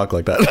shouldn't talk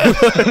like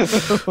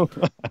that.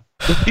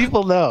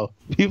 People know.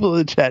 People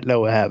in the chat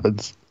know what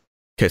happens.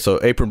 Okay, so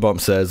Apron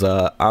Bump says,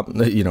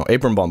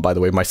 Apron Bump, by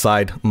the way, my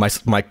side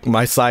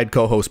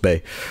co-host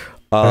Bay.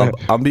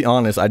 I'll be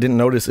honest, I didn't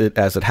notice it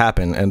as it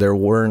happened, and there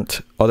were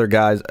other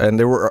guys, and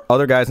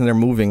they're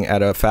moving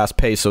at a fast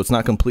pace, so it's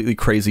not completely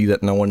crazy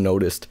that no one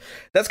noticed.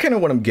 That's kind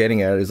of what I'm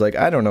getting at, is like,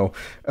 I don't know.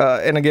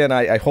 And again,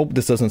 I hope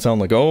this doesn't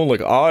sound like,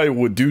 I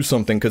would do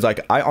something, because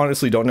I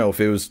honestly don't know if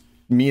it was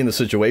me in the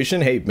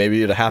situation. Hey,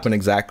 maybe it'd happen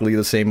exactly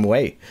the same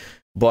way.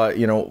 But,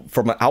 you know,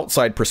 from an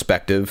outside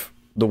perspective,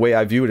 the way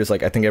I view it is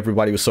like, I think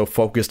everybody was so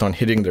focused on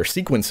hitting their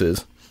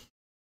sequences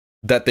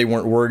that they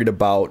weren't worried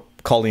about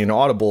calling an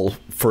audible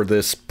for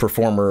this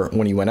performer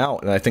when he went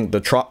out. And I think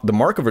the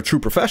mark of a true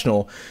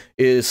professional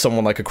is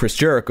someone like a Chris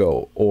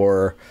Jericho,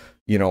 or,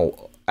 you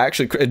know,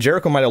 actually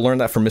Jericho might have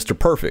learned that from Mr.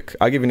 Perfect.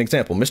 I'll give you an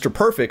example. Mr.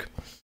 Perfect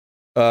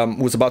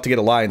was about to get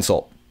a lion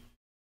salt.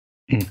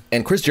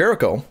 And Chris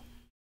Jericho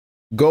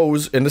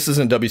goes, and this is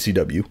in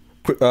WCW,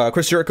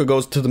 Chris Jericho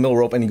goes to the middle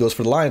rope and he goes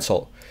for the lion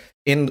salt.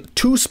 In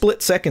 2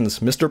 split seconds,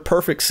 Mr.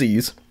 Perfect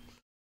sees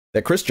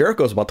that Chris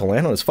Jericho is about to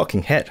land on his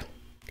fucking head.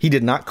 He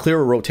did not clear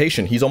a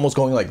rotation. He's almost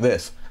going like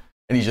this.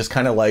 And he's just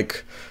kind of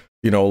like,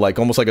 you know, like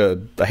almost like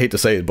I hate to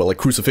say it, but like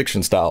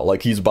crucifixion style.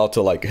 Like he's about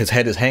to, like, his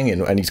head is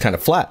hanging and he's kind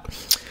of flat.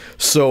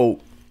 So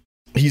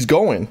he's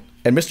going,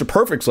 and Mr.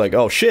 Perfect's like,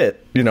 oh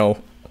shit, you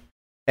know,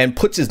 and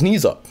puts his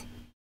knees up.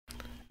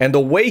 And the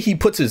way he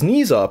puts his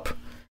knees up,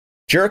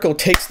 Jericho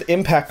takes the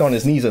impact on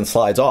his knees and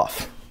slides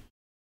off.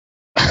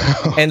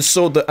 And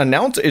so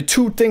the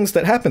 2 things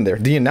that happened there.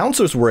 The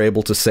announcers were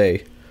able to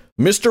say,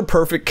 Mr.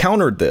 Perfect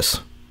countered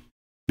this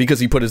because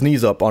he put his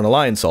knees up on a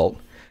lion salt.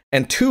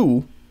 And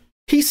 2,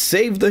 he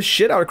saved the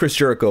shit out of Chris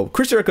Jericho.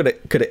 Chris Jericho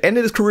could have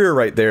ended his career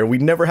right there.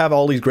 We'd never have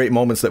all these great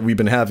moments that we've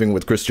been having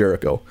with Chris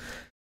Jericho.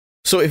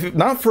 So if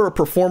not for a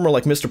performer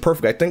like Mr.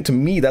 Perfect, I think to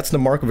me that's the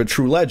mark of a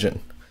true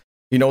legend.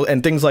 You know,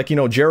 and things like, you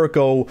know,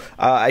 Jericho,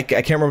 I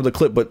can't remember the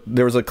clip, but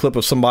there was a clip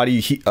of somebody,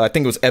 I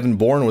think it was Evan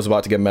Bourne, was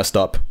about to get messed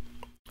up.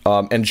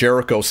 And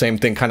Jericho, same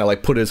thing, kind of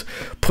like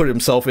put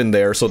himself in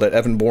there so that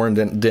Evan Bourne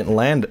didn't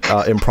land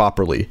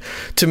improperly.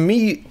 To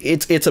me,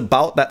 it's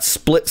about that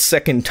split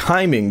second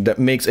timing that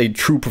makes a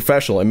true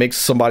professional. It makes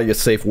somebody a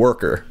safe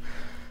worker.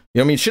 You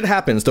know what I mean? Shit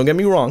happens. Don't get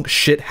me wrong.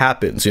 Shit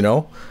happens, you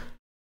know?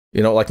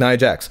 You know, like Nia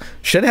Jax.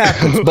 Shit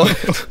happens,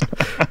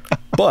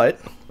 but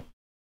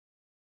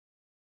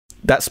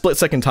that split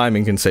second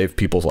timing can save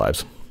people's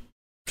lives.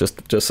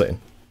 Just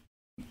saying.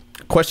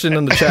 Question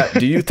in the chat: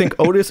 do you think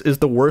Otis is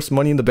the worst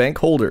Money in the Bank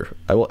holder?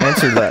 I will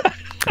answer that.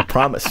 I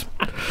promise.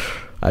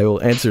 I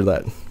will answer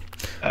that.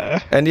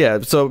 And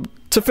yeah, so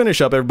to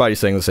finish up, everybody's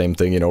saying the same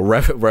thing. You know,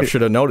 ref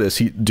should have noticed.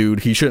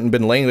 He shouldn't have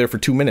been laying there for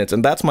 2 minutes.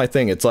 And that's my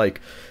thing. It's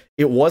like,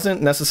 it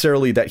wasn't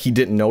necessarily that he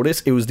didn't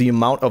notice. It was the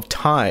amount of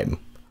time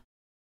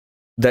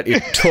that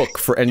it took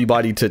for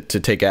anybody to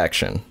take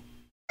action.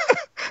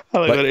 I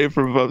like what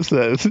April Bump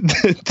says.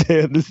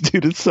 Damn, this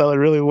dude is selling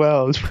really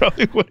well. It's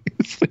probably what he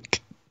was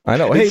thinking. I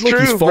know. Hey, look,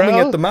 he's foaming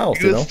at the mouth.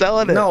 He was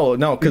selling it.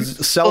 No,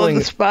 because selling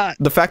the spot.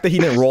 The fact that he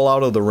didn't roll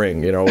out of the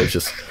ring, you know, it's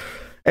just.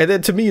 And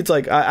then to me, it's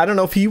like, I don't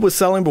know if he was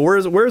selling, but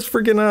where's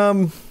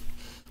freaking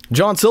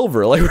John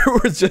Silver? Like,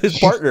 where's his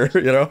partner?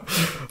 You know,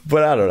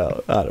 but I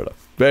don't know.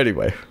 But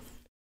anyway,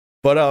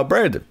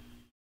 Brandon.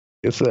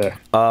 Yes, sir.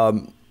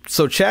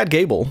 So Chad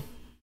Gable.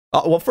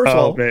 Well, first of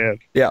all, man,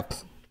 yeah.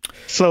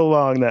 So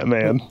long, that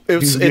man.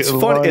 It's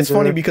funny. It's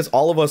funny because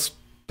all of us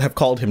have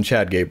called him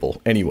Chad Gable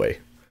anyway.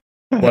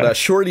 But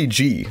Shorty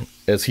G,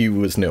 as he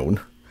was known,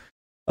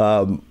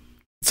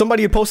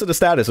 somebody had posted a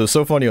status. It was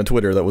so funny on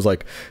Twitter that was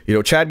like, you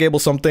know, Chad Gable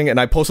something, and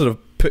I posted a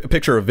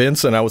picture of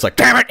Vince, and I was like,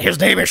 damn it, his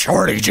name is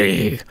Shorty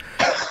G,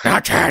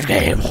 not Chad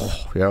Gable.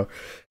 You know,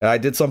 and I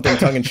did something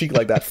tongue in cheek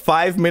like that.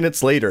 5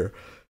 minutes later,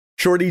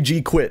 Shorty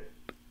G quit.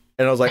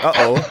 And I was like,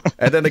 uh-oh.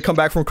 And then they come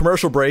back from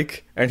commercial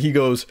break, and he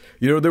goes,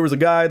 you know, there was a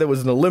guy that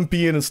was an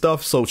Olympian and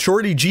stuff, so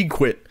Shorty G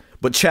quit,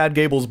 but Chad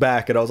Gable's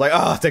back. And I was like,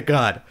 oh, thank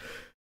God.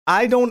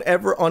 I don't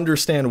ever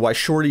understand why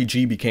Shorty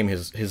G became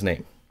his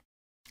name.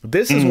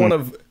 This is one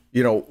of,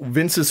 you know,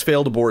 Vince's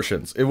failed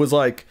abortions. It was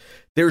like,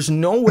 there's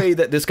no way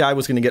that this guy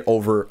was going to get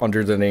over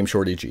under the name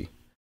Shorty G.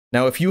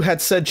 Now, if you had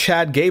said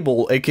Chad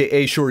Gable,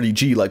 a.k.a. Shorty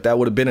G, like that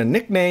would have been a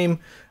nickname,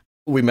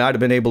 we might have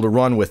been able to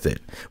run with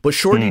it. But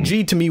Shorty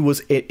G to me was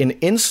an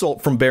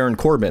insult from Baron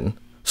Corbin.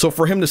 So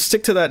for him to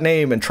stick to that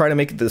name and try to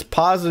make it this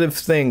positive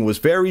thing was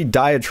very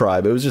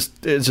diatribe. It's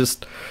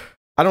just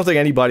I don't think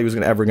anybody was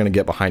ever going to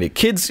get behind it.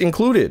 Kids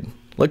included.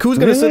 Like, who's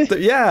going to sit there?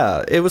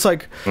 Yeah. It was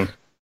like,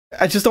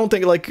 I just don't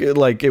think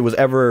like it was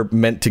ever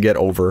meant to get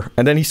over.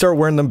 And then he started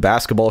wearing them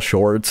basketball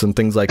shorts and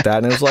things like that.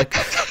 And it was like,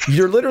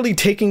 you're literally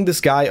taking this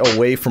guy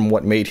away from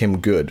what made him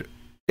good.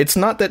 It's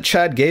not that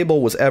Chad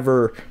Gable was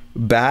ever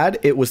bad.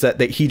 It was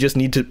that he just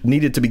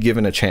needed to be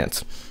given a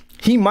chance.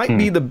 He might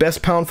be the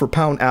best pound for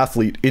pound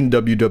athlete in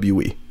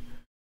WWE.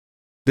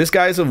 This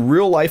guy's a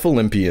real life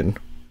Olympian.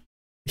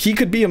 He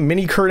could be a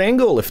mini Kurt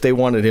Angle if they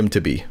wanted him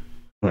to be.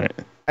 Right.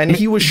 And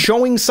he was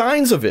showing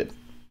signs of it.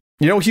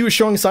 You know, he was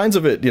showing signs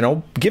of it. You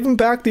know, give him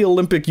back the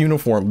Olympic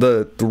uniform,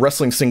 the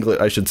wrestling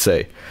singlet, I should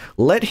say.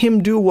 Let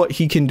him do what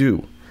he can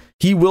do.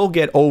 He will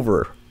get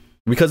over.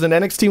 Because in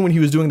NXT, when he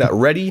was doing that,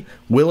 ready,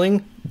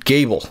 willing,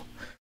 Gable.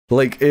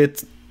 Like,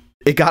 it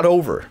got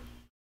over.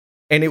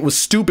 And it was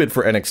stupid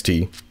for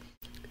NXT.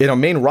 In a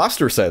main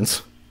roster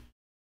sense,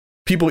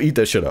 people eat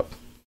that shit up.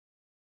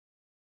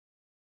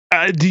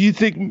 Do you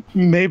think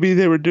maybe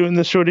they were doing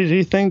the Shorty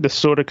G thing to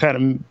sort of kind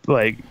of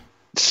like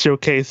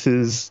showcase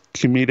his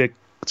comedic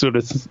sort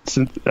of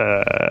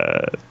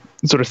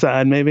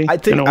side, maybe? I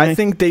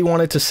think they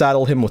wanted to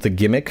saddle him with a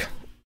gimmick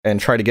and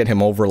try to get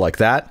him over like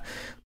that.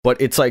 But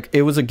it's like,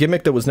 it was a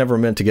gimmick that was never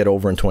meant to get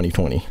over in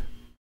 2020.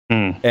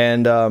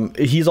 And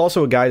he's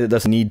also a guy that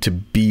doesn't need to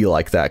be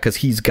like that because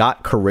he's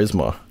got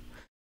charisma.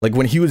 Like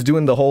when he was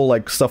doing the whole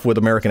like stuff with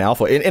American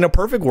Alpha, in a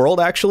perfect world,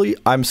 actually,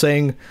 I'm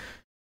saying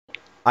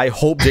I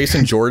hope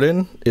Jason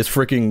Jordan is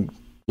freaking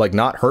like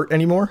not hurt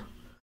anymore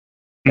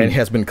and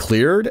has been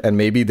cleared, and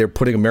maybe they're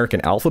putting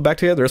American Alpha back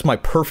together. It's my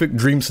perfect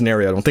dream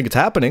scenario. I don't think it's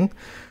happening,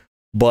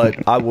 but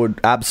I would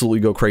absolutely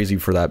go crazy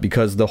for that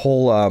because the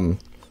whole hold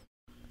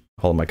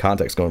on, my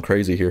contact's going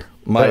crazy here.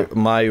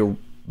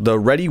 The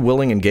Ready,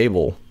 Willing, and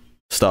Gable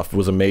stuff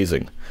was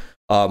amazing.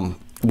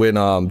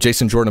 When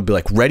Jason Jordan would be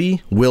like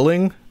Ready,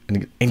 Willing,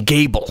 and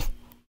Gable,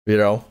 you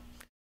know,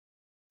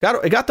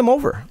 it got them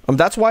over.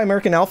 That's why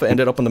American Alpha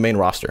ended up on the main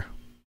roster.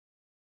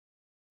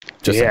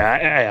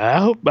 I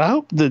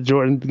hope the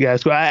Jordan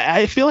guys go.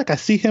 I feel like I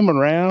see him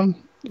around,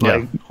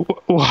 like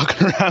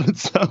walking around and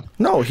stuff.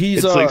 No,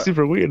 he's it's like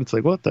super weird. It's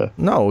like, what the?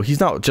 No,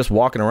 he's not just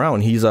walking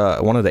around. He's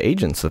one of the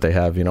agents that they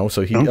have, you know.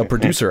 So he's a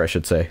producer, I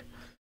should say.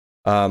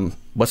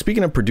 But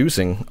speaking of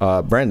producing,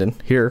 Brandon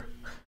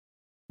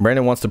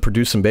wants to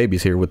produce some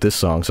babies here with this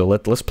song. So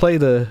let's play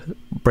the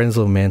Brandon's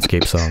Little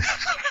Manscaped song.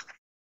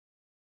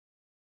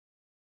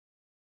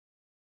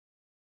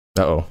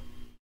 Uh-oh.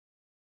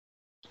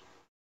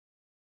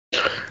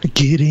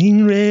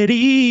 Getting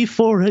ready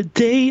for a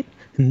date.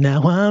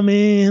 Now I'm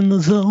in the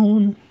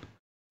zone.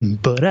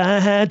 But I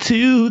had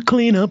to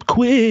clean up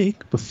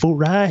quick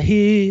before I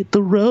hit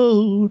the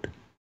road.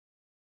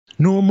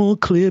 Normal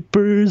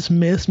clippers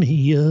mess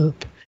me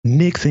up.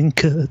 Nicks and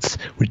cuts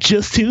were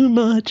just too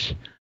much.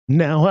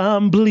 Now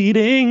I'm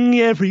bleeding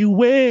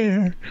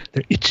everywhere.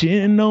 They're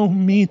itching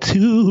on me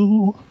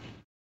too.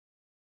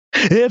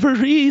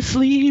 Every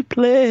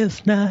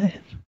sleepless night.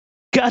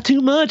 Got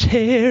too much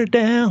hair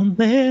down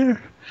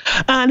there.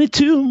 I need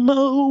to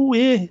mow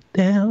it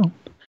down.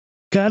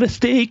 Gotta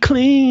stay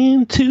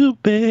clean to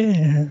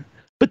bear.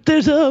 But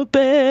there's a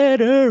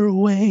better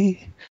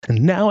way.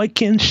 And now I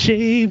can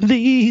shave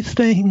these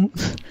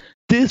things.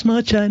 This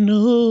much I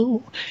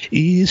know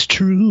is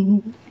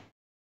true.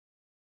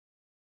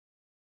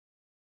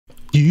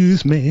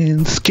 Use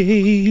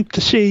Manscaped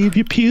to shave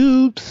your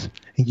pubes,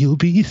 and you'll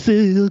be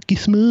silky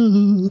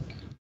smooth.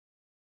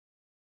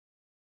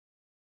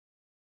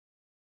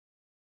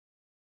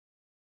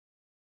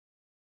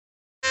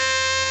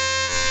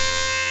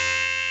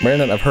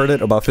 Brandon, I've heard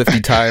it about 50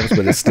 times,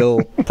 but it's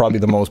still probably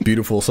the most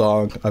beautiful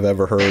song I've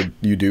ever heard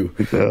you do.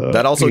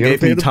 That also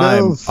gave me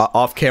time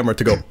off camera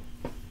to go,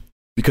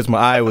 because my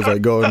eye was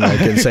like going like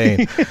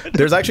insane.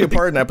 There's actually a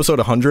part in episode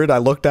 100 I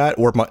looked at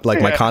where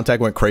my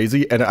contact went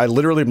crazy, and I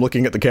literally am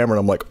looking at the camera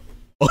and I'm like,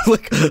 oh,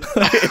 like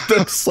it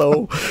looks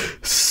so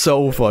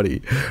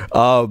funny.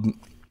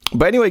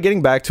 But anyway,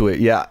 getting back to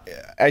it, yeah,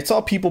 I saw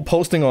people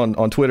posting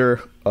on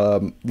Twitter,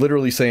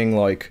 literally saying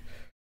like,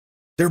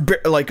 they're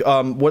like,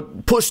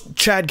 what, push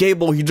Chad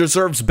Gable, he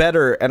deserves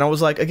better. And I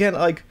was like, again,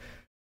 like,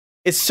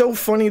 it's so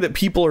funny that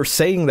people are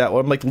saying that.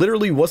 I'm like,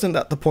 literally, wasn't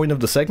that the point of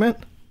the segment?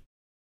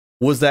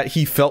 Was that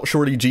he felt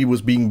Shorty G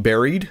was being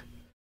buried,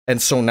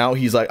 and so now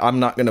he's like, I'm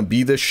not gonna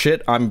be this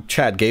shit, I'm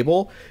Chad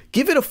Gable.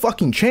 Give it a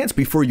fucking chance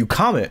before you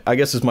comment, I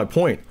guess is my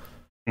point.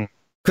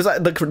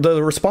 Because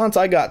the response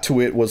I got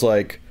to it was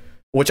like,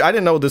 which I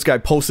didn't know this guy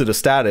posted a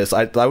status,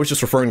 I was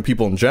just referring to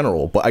people in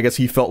general, but I guess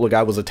he felt like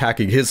I was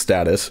attacking his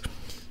status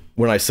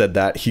when I said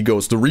that. He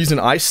goes, the reason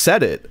I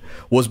said it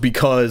was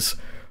because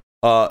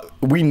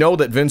we know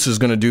that Vince is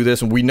gonna do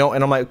this, and we know,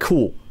 and I'm like,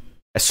 cool,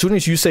 as soon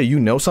as you say you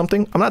know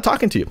something, I'm not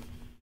talking to you.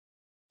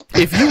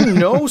 If you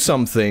know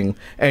something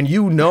and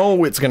you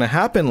know it's going to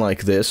happen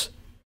like this,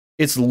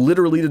 it's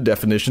literally the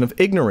definition of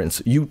ignorance.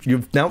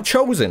 You've now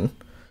chosen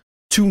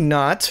to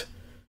not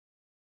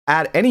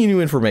add any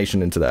new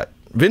information into that.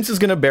 Vince is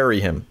going to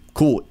bury him.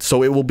 Cool.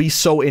 So it will be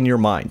so in your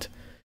mind.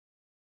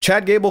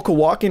 Chad Gable could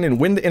walk in and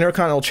win the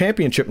Intercontinental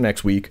Championship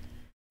next week,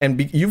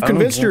 and you've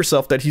convinced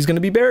yourself that he's going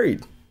to be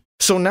buried.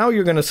 So now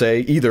you're going to say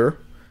either,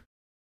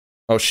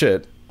 oh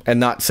shit, and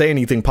not say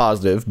anything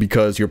positive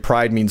because your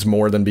pride means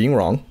more than being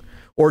wrong.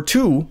 Or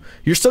two,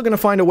 you're still going to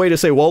find a way to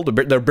say, well,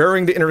 they're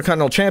burying the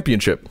Intercontinental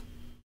Championship.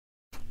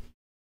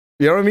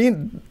 You know what I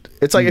mean?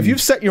 It's like, if you've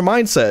set your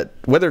mindset,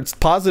 whether it's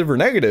positive or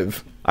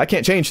negative, I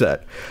can't change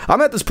that. I'm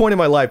at this point in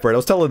my life, Brett. I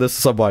was telling this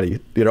to somebody.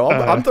 You know,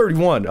 I'm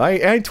 31. I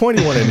ain't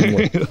 21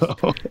 anymore.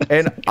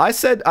 And I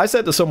said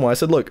to someone, I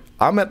said, look,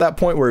 I'm at that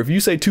point where if you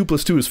say 2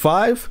 + 2 is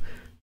 5,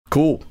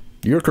 cool,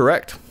 you're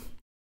correct.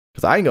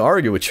 Because I ain't going to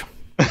argue with you.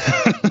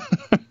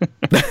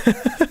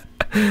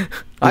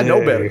 I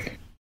know better.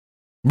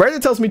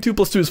 Brandon tells me 2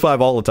 + 2 is 5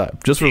 all the time,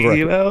 just for the record.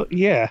 You know,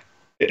 yeah.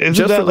 Isn't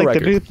just that like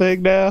the new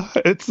thing now?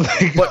 It's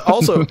like, but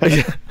also,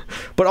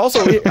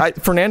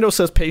 Fernando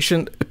says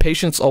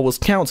patience always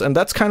counts, and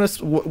that's kind of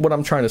what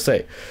I'm trying to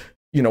say.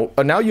 You know,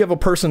 now you have a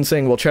person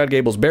saying, "Well, Chad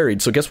Gable's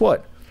buried." So guess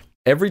what?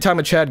 Every time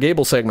a Chad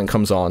Gable segment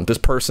comes on, this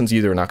person's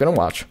either not going to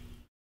watch,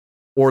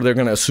 or they're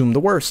going to assume the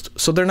worst.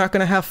 So they're not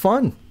going to have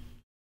fun.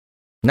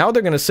 Now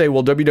they're going to say,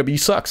 "Well, WWE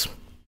sucks."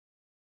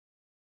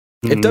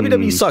 If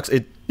WWE sucks,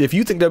 if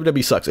you think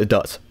WWE sucks, it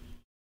does.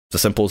 It's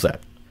as simple as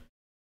that.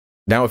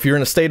 Now, if you're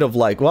in a state of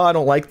like, well, I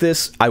don't like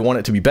this, I want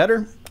it to be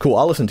better, cool,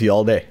 I'll listen to you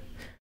all day.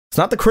 It's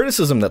not the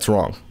criticism that's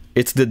wrong.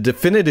 It's the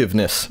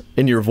definitiveness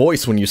in your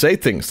voice when you say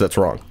things that's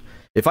wrong.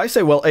 If I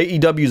say, well,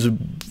 AEW's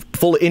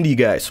full of indie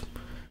guys,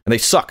 and they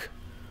suck,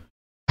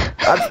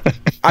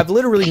 I've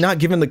literally not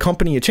given the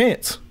company a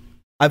chance.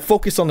 I've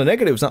focused on the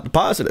negatives, not the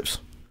positives.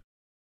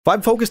 If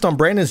I've focused on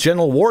Brandon's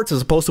genital warts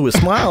as opposed to his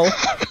smile,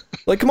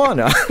 like, come on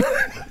now.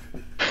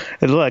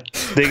 And look,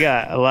 they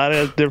got a lot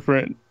of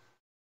different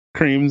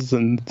creams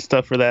and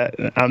stuff for that.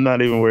 I'm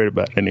not even worried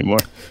about it anymore.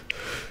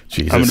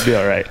 Jesus. I'm gonna be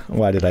all right.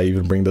 Why did I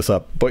even bring this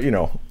up? But,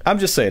 I'm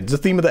just saying, it's the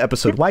theme of the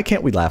episode. Why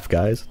can't we laugh,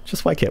 guys?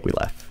 Just why can't we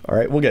laugh? All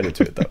right, we'll get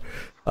into it, though.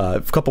 A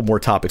couple more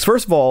topics.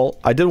 First of all,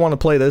 I did want to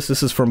play this.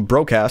 This is from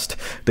Broadcast.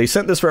 They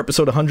sent this for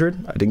episode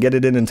 100. I didn't get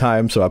it in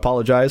time, so I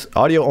apologize.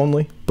 Audio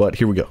only, but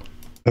here we go.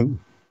 Ooh.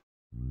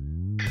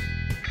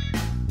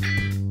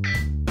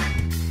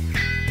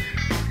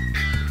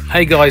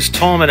 Hey guys,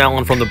 Tom and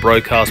Alan from the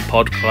Broadcast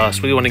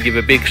Podcast. We want to give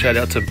a big shout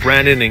out to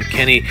Brandon and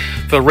Kenny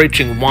for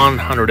reaching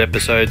 100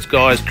 episodes.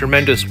 Guys,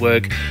 tremendous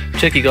work.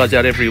 Check you guys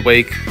out every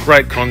week.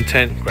 Great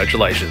content.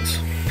 Congratulations.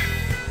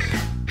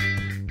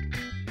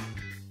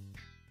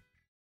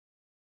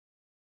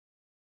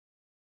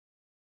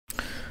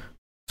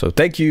 So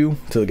thank you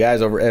to the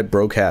guys over at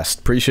Broadcast.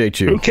 Appreciate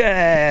you.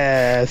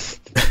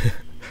 Broadcast.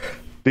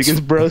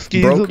 Biggest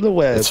broskies on the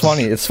web. It's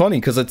funny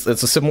because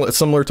it's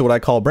similar to what I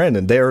call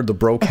Brandon. They're the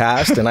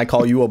brocast, and I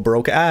call you a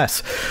broke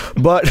ass.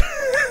 But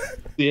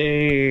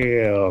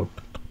damn,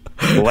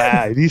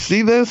 wow! Do you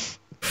see this?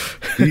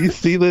 Do you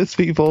see this,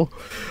 people?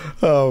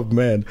 Oh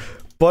man!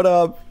 But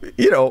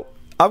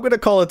I'm gonna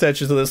call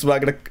attention to this. I'm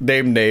not gonna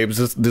name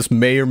names. This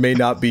may or may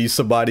not be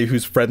somebody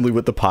who's friendly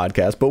with the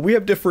podcast, but we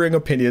have differing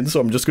opinions, so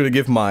I'm just gonna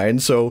give mine.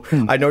 So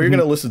I know you're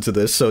gonna listen to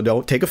this, so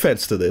don't take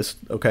offense to this,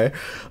 okay?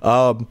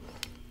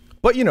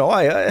 But,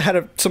 I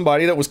had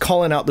somebody that was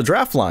calling out the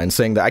draft line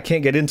saying that I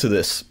can't get into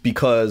this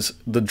because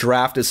the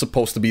draft is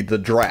supposed to be the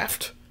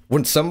draft.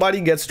 When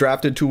somebody gets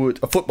drafted to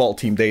a football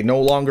team, they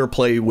no longer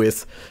play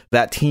with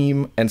that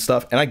team and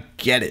stuff. And I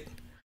get it.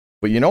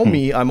 But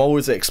me, I'm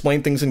always an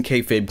explain things in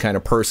kayfabe kind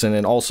of person.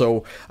 And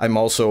also, I'm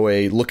also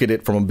a look at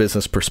it from a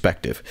business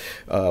perspective.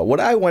 What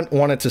I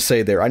wanted to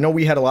say there, I know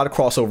we had a lot of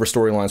crossover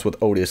storylines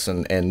with Otis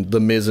and The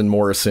Miz and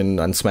Morrison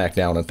on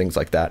SmackDown and things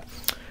like that.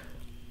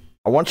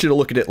 I want you to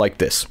look at it like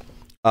this.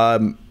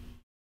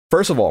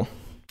 First of all,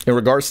 in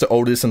regards to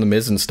Otis and The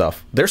Miz and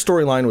stuff, their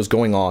storyline was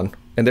going on,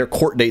 and their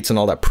court dates and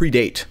all that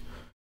predate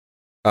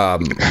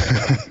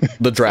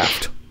the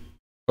draft.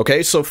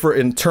 Okay, so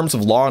in terms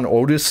of Law and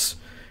Otis,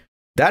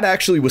 that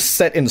actually was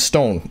set in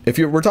stone.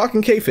 We're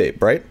talking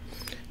kayfabe, right?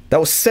 That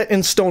was set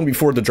in stone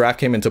before the draft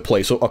came into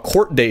play. So a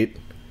court date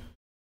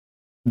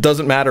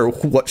doesn't matter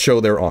what show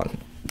they're on.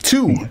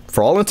 2,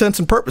 for all intents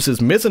and purposes,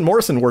 Miz and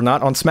Morrison were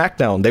not on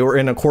SmackDown. They were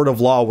in a court of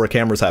law where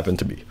cameras happened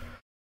to be.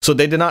 So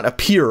they did not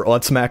appear on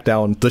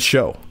SmackDown, the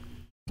show.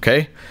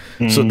 Okay?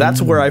 So that's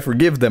where I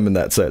forgive them in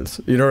that sense.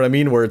 You know what I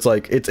mean? Where it's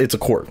like, it's a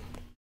court.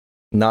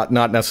 Not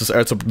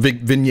necessarily, it's a big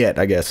vignette,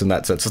 I guess, in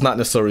that sense. It's not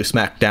necessarily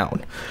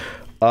SmackDown.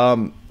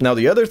 Now,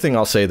 the other thing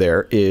I'll say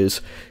there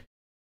is,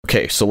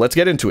 okay, so let's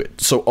get into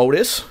it. So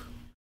Otis,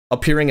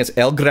 appearing as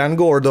El Gran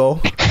Gordo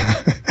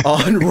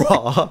on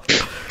Raw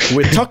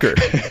with Tucker.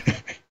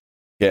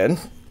 Again,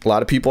 a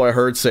lot of people I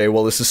heard say,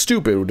 well, this is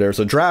stupid. There's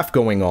a draft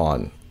going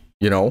on,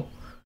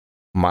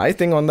 My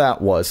thing on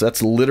that was,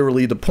 that's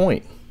literally the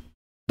point.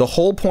 The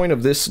whole point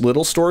of this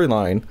little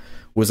storyline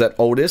was that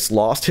Otis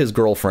lost his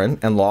girlfriend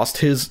and lost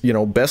his,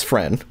 best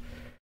friend,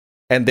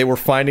 and they were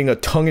finding a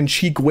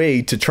tongue-in-cheek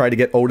way to try to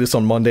get Otis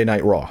on Monday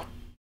Night Raw.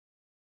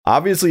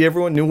 Obviously,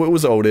 everyone knew it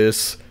was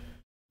Otis.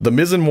 The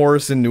Miz and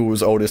Morrison knew it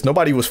was Otis.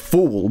 Nobody was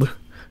fooled.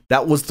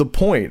 That was the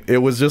point. It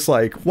was just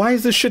like, why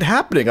is this shit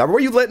happening? Why are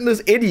you letting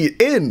this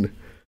idiot in?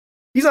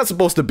 He's not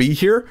supposed to be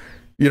here.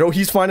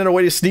 He's finding a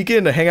way to sneak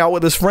in to hang out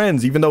with his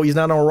friends, even though he's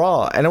not on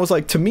Raw. And it was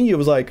like, to me, it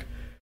was like,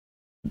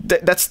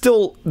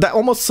 that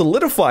almost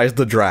solidifies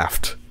the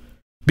draft.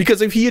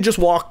 Because if he had just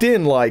walked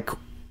in, like,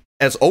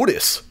 as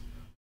Otis,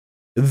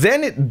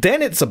 then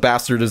it's a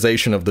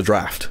bastardization of the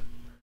draft.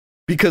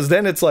 Because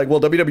then it's like, well,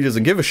 WWE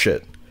doesn't give a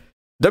shit.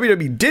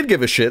 WWE did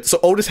give a shit, so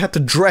Otis had to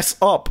dress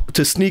up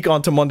to sneak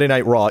onto Monday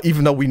Night Raw,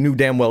 even though we knew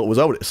damn well it was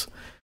Otis.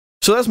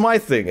 So that's my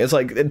thing. It's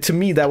like, to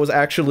me, that was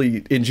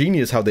actually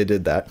ingenious how they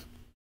did that.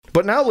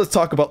 But now let's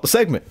talk about the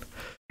segment.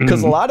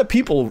 Because a lot of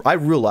people, I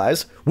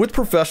realize, with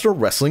professional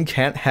wrestling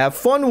can't have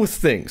fun with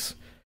things.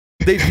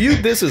 They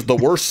viewed this as the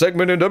worst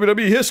segment in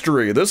WWE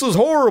history. This is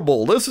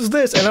horrible. This is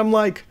this. And I'm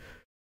like,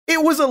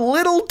 it was a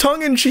little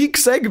tongue-in-cheek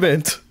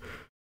segment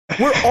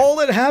where all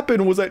that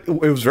happened was that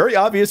it was very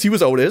obvious he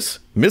was Otis.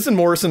 Miz and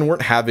Morrison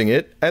weren't having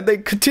it, and they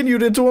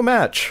continued into a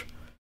match.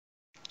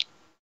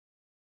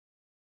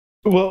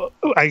 Well,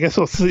 I guess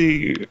we'll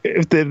see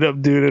if they end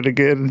up doing it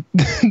again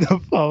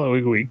the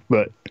following week,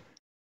 but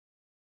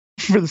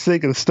for the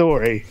sake of the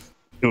story,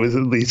 it was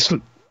at least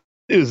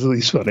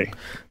funny.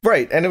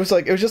 Right, and it was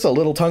just a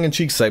little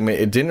tongue-in-cheek segment.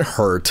 It didn't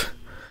hurt.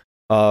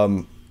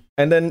 And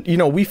And then,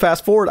 we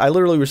fast forward. I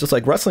literally was just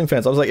like, wrestling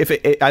fans. I was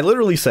like, I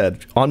literally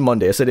said on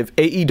Monday, I said, if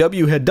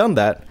AEW had done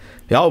that,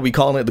 y'all would be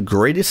calling it the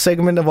greatest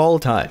segment of all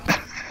time.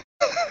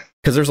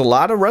 Because there's a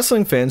lot of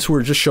wrestling fans who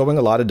are just showing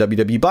a lot of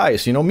WWE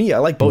bias. You know me, I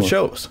like both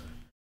shows.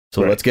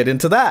 So let's get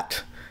into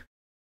that.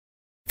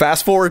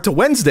 Fast forward to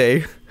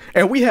Wednesday,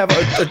 and we have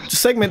a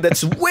segment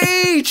that's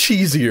way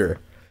cheesier.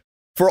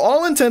 For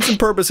all intents and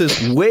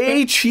purposes,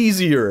 way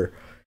cheesier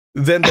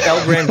than the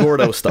El Gran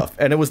Gordo stuff.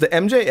 And it was the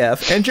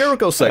MJF and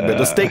Jericho segment,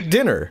 the steak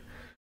dinner,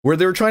 where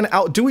they were trying to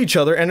outdo each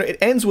other, and it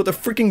ends with a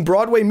freaking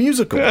Broadway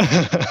musical.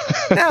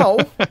 Now,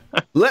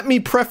 let me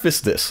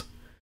preface this.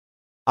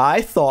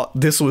 I thought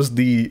this was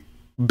the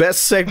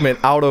best segment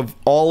out of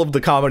all of the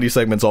comedy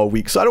segments all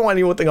week, so I don't want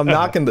anyone to think I'm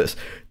knocking this.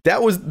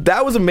 That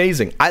was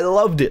amazing. I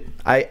loved it.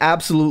 I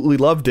absolutely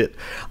loved it.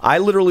 I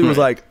literally was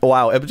like,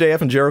 wow,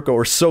 MJF and Jericho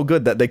are so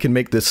good that they can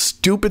make this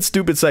stupid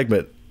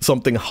segment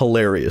something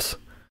hilarious.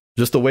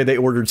 Just the way they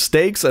ordered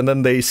steaks and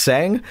then they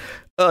sang.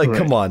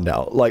 Come on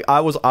now. Like, I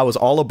was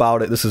all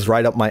about it. This is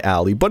right up my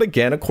alley. But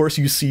again, of course,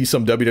 you see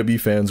some WWE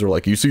fans are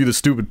like, you see the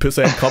stupid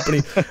pissant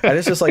company? And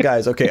it's just like,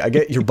 guys, okay, I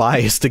get you're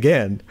biased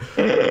again.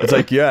 It's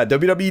like, yeah,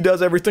 WWE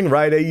does everything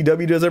right.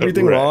 AEW does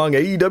everything wrong.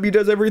 AEW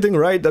does everything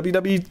right.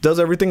 WWE does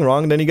everything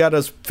wrong. And then you got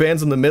us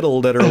fans in the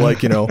middle that are like,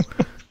 can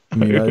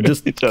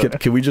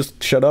we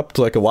just shut up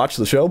so I can watch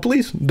the show,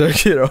 please?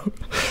 Well,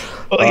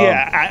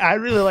 I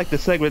really like the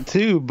segment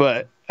too,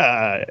 but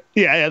I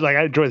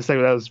enjoyed the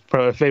segment. That was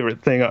probably my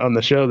favorite thing on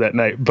the show that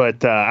night.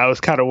 But I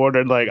was kind of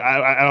wondering, like,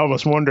 I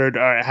almost wondered,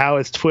 all right, how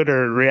is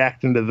Twitter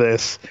reacting to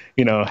this?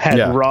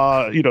 Had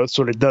Raw,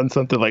 sort of done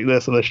something like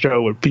this on the show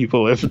where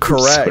people have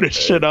sort of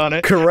shit on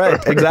it.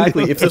 Correct,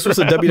 exactly. If this was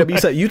a WWE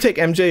set, you take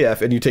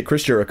MJF and you take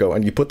Chris Jericho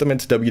and you put them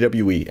into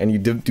WWE and you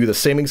do the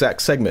same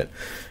exact segment,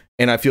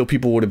 and I feel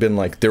people would have been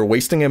like, they're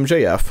wasting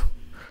MJF.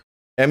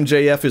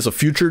 MJF is a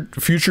future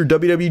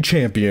WWE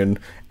champion,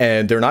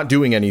 and they're not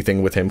doing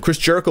anything with him. Chris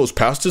Jericho's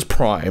past his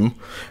prime,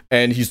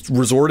 and he's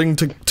resorting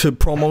to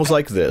promos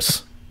like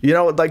this.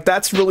 Like,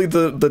 that's really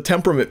the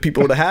temperament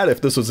people would have had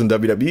if this was in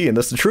WWE, and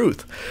that's the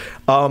truth.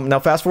 Now,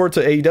 fast forward to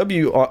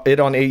AEW.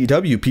 On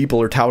AEW,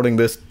 people are touting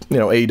this,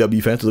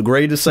 AEW fans, the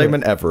greatest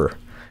segment ever.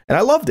 And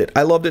I loved it.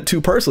 I loved it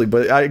too personally,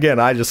 but I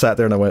just sat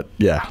there and I went,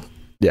 yeah,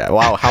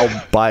 wow,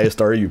 how biased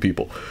are you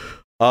people?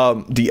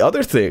 The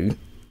other thing,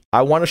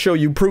 I want to show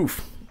you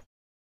proof.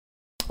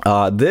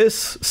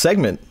 This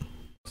segment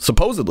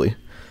supposedly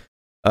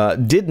was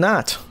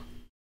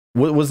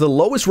the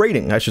lowest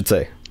rating, I should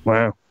say.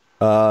 Wow.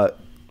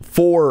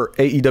 For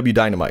AEW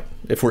Dynamite,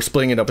 if we're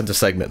splitting it up into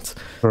segments.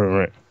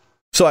 Right.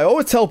 So I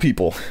always tell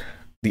people,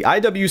 the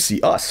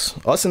IWC,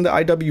 us in the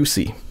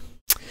IWC,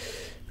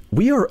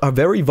 we are a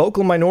very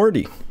vocal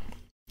minority.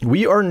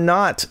 We are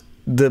not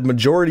the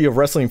majority of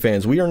wrestling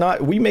fans.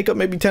 We make up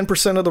maybe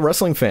 10% of the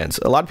wrestling fans.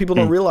 A lot of people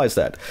don't realize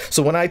that.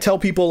 So when I tell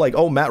people like,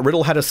 oh, Matt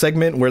Riddle had a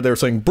segment where they're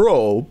saying,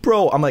 bro,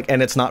 I'm like,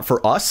 and it's not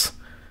for us.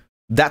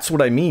 That's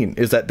what I mean,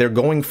 is that they're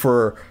going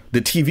for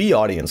the TV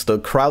audience, the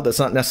crowd that's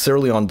not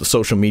necessarily on the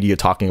social media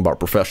talking about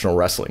professional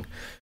wrestling.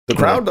 The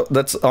crowd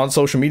that's on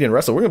social media and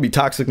wrestling, we're going to be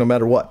toxic no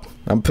matter what.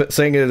 I'm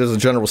saying it as a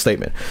general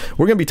statement.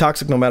 We're going to be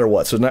toxic no matter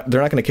what, so they're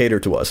not going to cater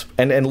to us.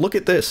 And look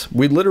at this.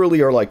 We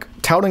literally are like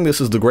touting this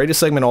as the greatest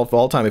segment of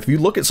all time. If you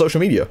look at social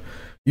media,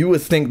 you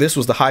would think this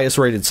was the highest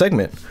rated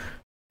segment.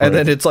 And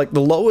then it's like the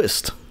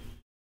lowest.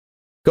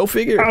 Go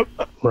figure.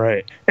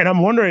 Right. And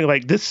I'm wondering,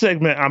 like, this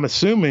segment, I'm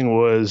assuming,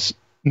 was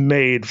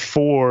made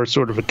for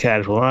sort of a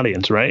casual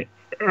audience, right?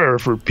 Or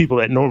for people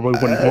that normally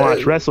wouldn't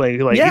watch wrestling.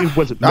 Like, it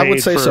wasn't made I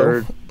would say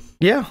so.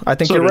 Yeah, I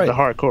think you're right. The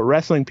hardcore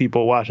wrestling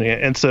people watching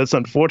it, and so it's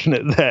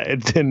unfortunate that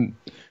it didn't,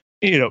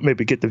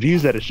 maybe get the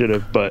views that it should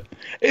have. But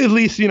at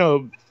least the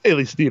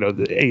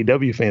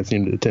AEW fans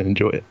seem to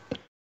enjoy it.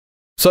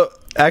 So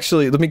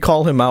actually, let me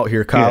call him out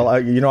here,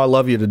 Kyle. Yeah. I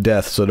love you to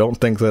death, so don't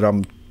think that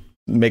I'm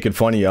making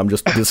fun of you.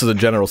 This is a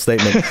general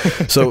statement.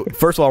 So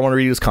first of all, I want to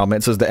read his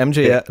comment. It says the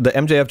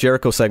MJF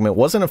Jericho segment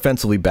wasn't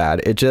offensively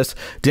bad. It just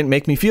didn't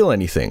make me feel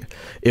anything.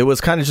 It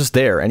was kind of just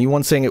there.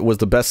 Anyone saying it was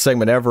the best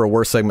segment ever or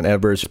worst segment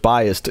ever is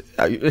biased.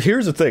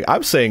 Here's the thing.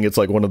 I'm saying it's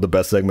like one of the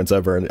best segments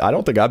ever, and I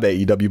don't think I'm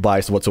AEW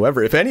biased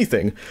whatsoever. If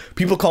anything,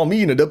 people call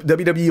me a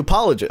WWE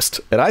apologist,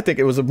 and I think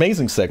it was an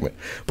amazing segment.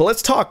 But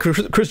let's talk.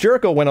 Chris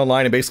Jericho went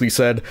online and basically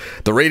said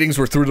the ratings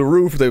were through the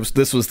roof.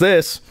 This was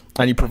this.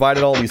 And he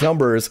provided all these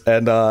numbers,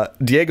 and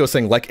Diego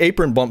saying, like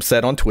Apron Bump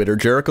said on Twitter,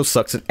 Jericho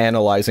sucks at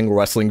analyzing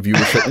wrestling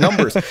viewership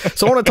numbers.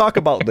 So I want to talk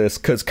about this,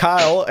 because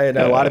Kyle and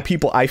a lot of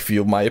people, I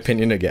feel, my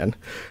opinion again,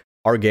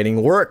 are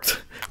getting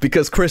worked.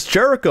 Because Chris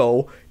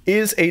Jericho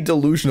is a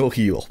delusional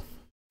heel.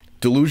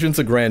 Delusions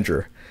of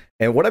grandeur.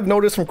 And what I've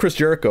noticed from Chris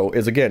Jericho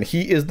is, again,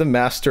 he is the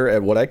master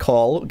at what I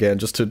call, again,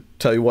 just to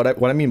tell you what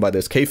I mean by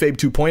this, kayfabe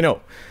 2.0.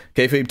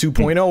 Kayfabe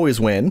 2.0 is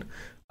when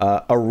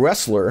a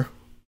wrestler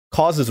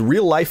causes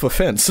real life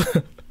offense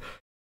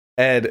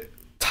and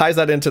ties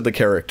that into the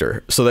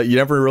character so that you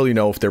never really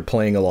know if they're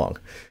playing along.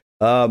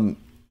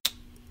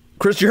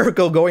 Chris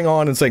Jericho going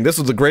on and saying this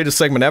was the greatest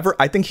segment ever.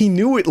 I think he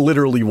knew it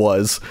literally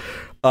was.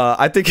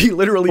 I think he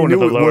literally One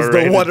knew of it the was the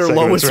lower one or rated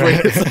lowest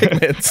segments,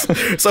 rated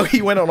segments. So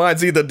he went online,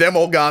 see, the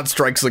demo god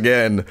strikes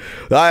again.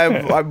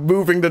 I'm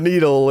moving the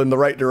needle in the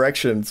right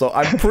direction. So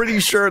I'm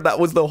pretty sure that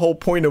was the whole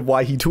point of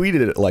why he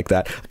tweeted it like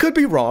that. I could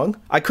be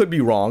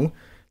wrong,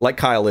 like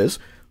Kyle is,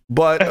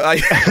 but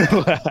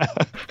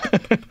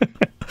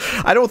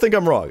I don't think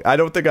I'm wrong. I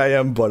don't think I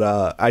am,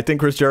 but I think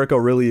Chris Jericho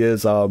really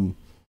is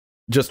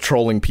just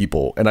trolling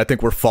people, and I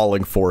think we're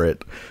falling for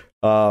it.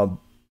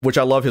 Which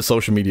I love his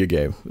social media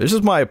game. This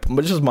is my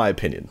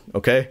opinion,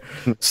 okay?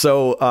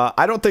 So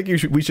I don't think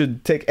we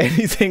should take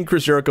anything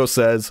Chris Jericho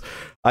says.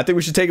 I think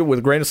we should take it with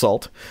a grain of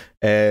salt.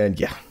 And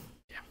yeah.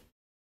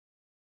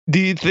 Do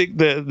you think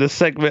the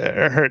segment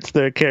hurts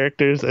their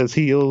characters as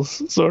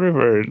heels, sort of,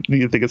 or do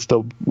you think it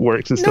still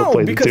works? It still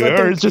plays into it,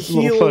 or it's just a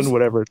little fun,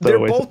 whatever? They're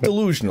both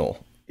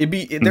delusional.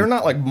 They're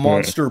not like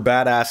monster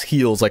badass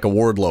heels like a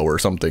Wardlow or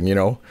something, you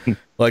know?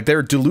 Like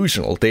they're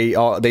delusional. They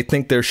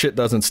think their shit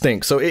doesn't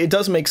stink. So it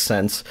does make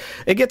sense.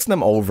 It gets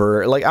them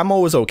over. Like I'm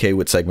always okay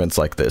with segments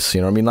like this, you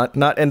know what I mean?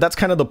 Not and that's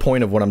kind of the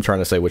point of what I'm trying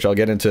to say, which I'll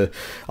get into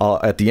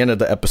at the end of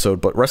the episode,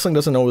 but wrestling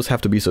doesn't always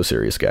have to be so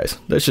serious, guys.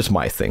 That's just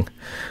my thing.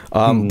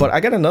 But I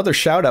got another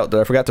shout out that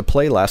I forgot to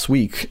play last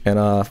week, and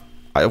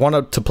I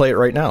wanted to play it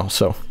right now.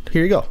 So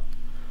here you go.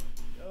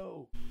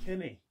 Yo,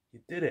 Kenny, you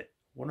did it.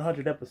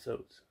 100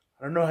 episodes.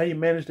 I don't know how you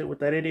managed it with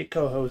that idiot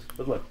co-host,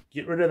 but look,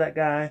 get rid of that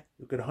guy.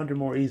 You'll get 100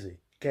 more easy.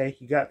 Okay,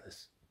 you got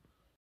this.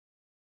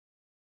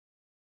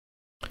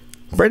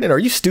 Brandon, are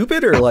you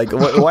stupid, or like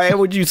why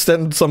would you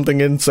send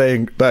something in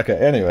saying okay,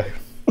 anyway?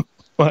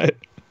 What?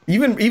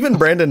 Even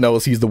Brandon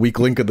knows he's the weak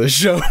link of this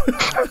show.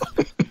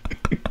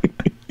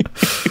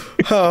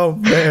 Oh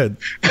man,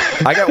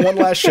 I got one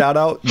last shout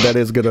out that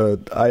is gonna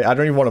I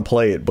don't even want to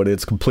play it, but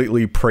it's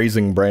completely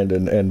praising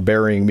Brandon and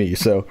burying me,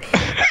 so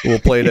we'll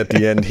play it at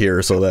the end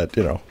here so that,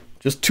 you know,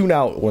 just tune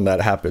out when that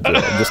happens.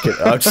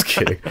 I'm just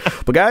kidding.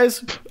 But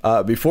guys,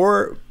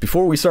 before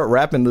we start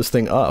wrapping this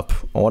thing up,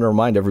 I want to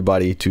remind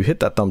everybody to hit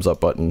that thumbs up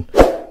button,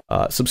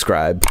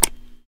 subscribe,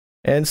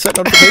 and set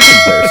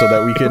notifications there so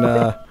that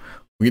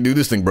we can do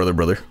this thing,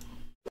 brother.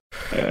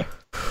 Yeah.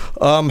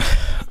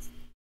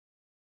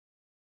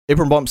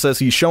 Abram Bump says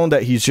he's shown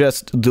that he's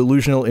just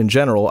delusional in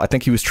general. I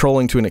think he was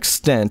trolling to an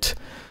extent,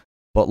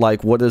 but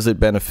like, what does it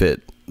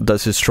benefit?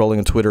 Does his trolling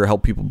on Twitter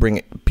help people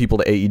bring people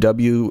to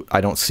AEW? I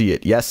don't see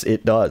it. Yes,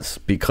 it does,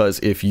 because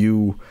if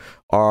you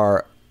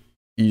Kyle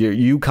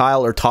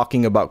are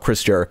talking about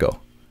Chris Jericho,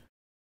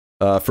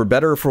 for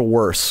better or for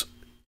worse,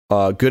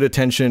 good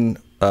attention,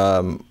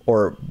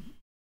 or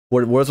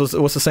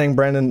what's the saying,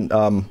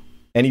 Brandon?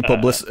 Any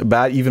publicity,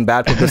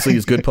 bad publicity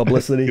is good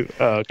publicity.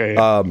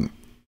 Okay.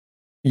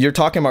 You're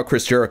talking about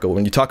Chris Jericho.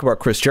 When you talk about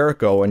Chris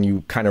Jericho and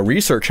you kind of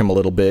research him a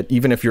little bit,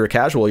 even if you're a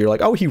casual, you're like,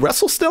 oh, he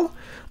wrestles still?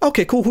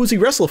 Okay, cool. Who's he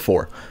wrestle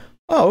for?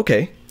 Oh,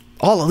 okay.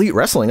 All Elite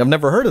Wrestling. I've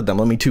never heard of them.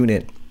 Let me tune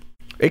in.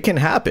 It can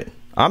happen.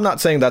 I'm not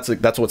saying that's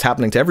what's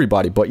happening to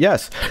everybody, but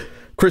yes,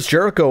 Chris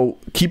Jericho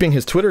keeping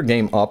his Twitter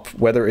game up,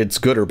 whether it's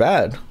good or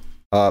bad,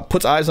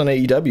 puts eyes on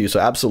AEW. So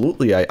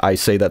absolutely, I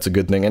say that's a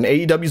good thing. And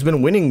AEW's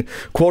been winning,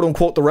 quote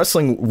unquote, the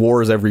wrestling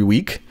wars every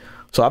week.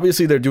 So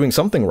obviously they're doing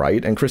something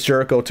right, and Chris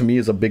Jericho to me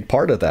is a big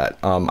part of that.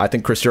 I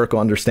think Chris Jericho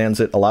understands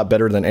it a lot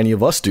better than any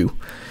of us do,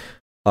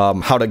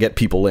 how to get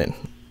people in.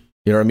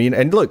 You know what I mean?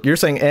 And look, you're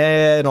saying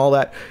and all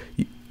that.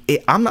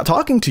 I'm not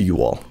talking to you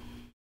all.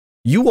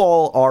 You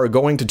all are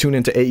going to tune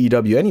into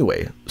AEW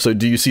anyway. So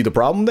do you see the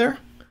problem there?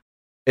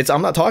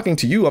 I'm not talking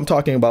to you. I'm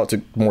talking about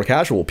to more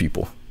casual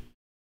people.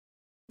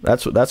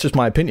 That's just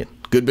my opinion.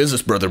 Good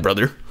business, brother.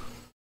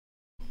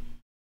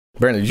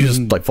 Brandon, did you just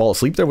like fall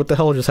asleep there? What the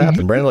hell just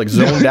happened? Brandon like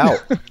zoned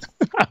out.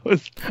 I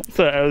was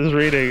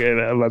reading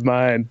and my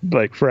mind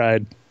like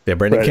fried. Yeah,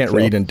 Brandon can't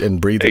read and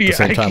breathe at the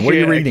same time. What are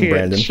you reading,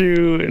 Brandon?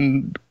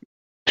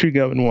 Chew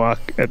gum and walk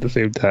at the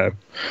same time.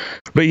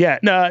 But yeah,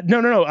 no.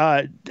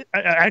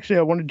 Actually,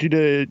 I wanted you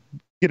to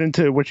get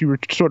into what you were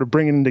sort of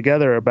bringing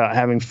together about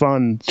having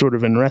fun, sort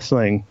of in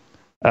wrestling.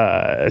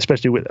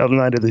 Especially with a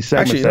lot of these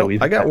segments that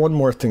we've I got one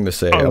more thing to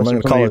say. I'm going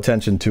to call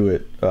attention to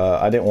it.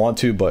 I didn't want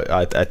to, but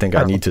I think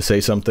I need to say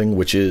something,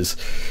 which is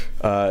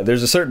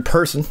there's a certain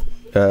person,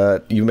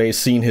 you may have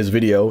seen his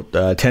video,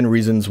 10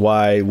 reasons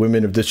why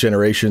women of this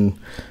generation,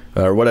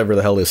 or whatever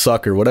the hell is,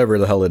 suck, or whatever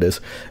the hell it is.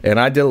 And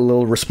I did a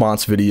little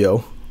response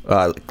video,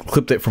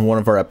 clipped it from one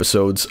of our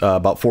episodes,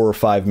 about 4 or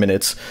 5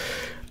 minutes.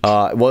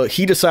 Well,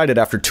 he decided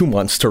after 2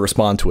 months to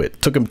respond to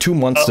it. Took him 2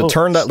 months to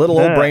turn that little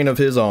old brain of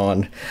his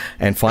on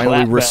and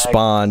finally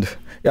respond.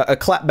 Yeah, a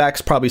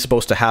clapback's probably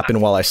supposed to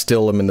happen while I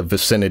still am in the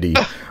vicinity,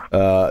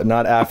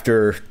 not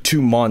after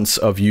 2 months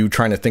of you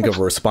trying to think of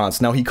a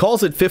response. Now, he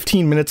calls it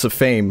 15 minutes of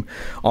fame.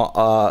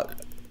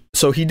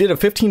 So he did a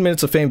 15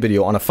 minutes of fame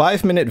video on a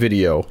 5-minute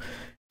video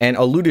and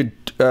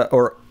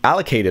or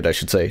allocated, I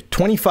should say,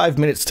 25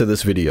 minutes to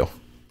this video,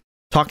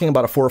 talking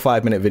about a 4 or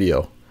 5 minute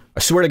video. I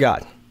swear to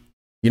God.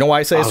 You know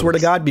why I say I swear to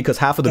God? Because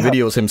half of the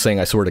video is him saying,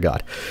 I swear to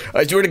God.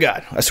 I swear to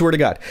God. I swear to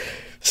God.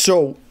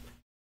 So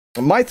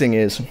my thing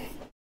is,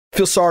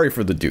 feel sorry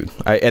for the dude.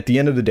 At the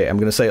end of the day, I'm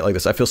going to say it like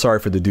this. I feel sorry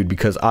for the dude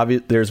because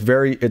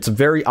it's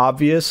very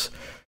obvious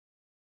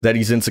that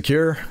he's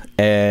insecure,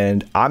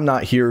 and I'm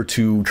not here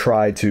to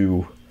try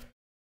to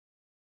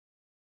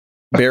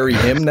bury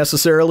him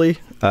necessarily.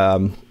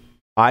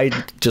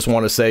 I just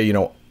want to say, you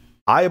know,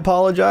 I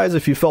apologize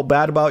if you felt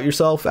bad about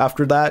yourself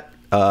after that.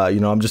 You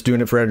know, I'm just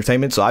doing it for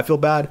entertainment, so I feel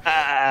bad.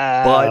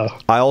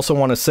 But I also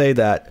want to say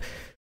that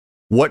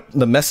what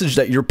the message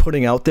that you're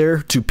putting out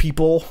there to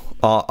people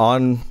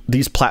on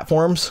these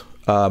platforms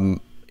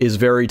is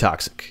very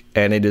toxic,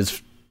 and it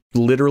is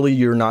literally,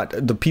 you're not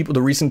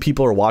the reason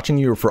people are watching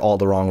you are for all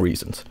the wrong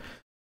reasons.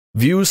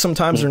 Views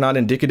sometimes are not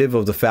indicative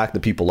of the fact that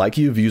people like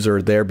you. Views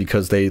are there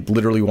because they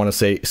literally want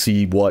to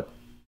see what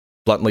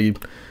bluntly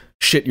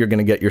shit you're going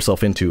to get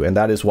yourself into, and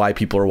that is why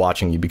people are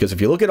watching you. Because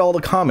if you look at all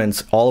the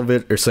comments, all of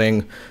it are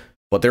saying,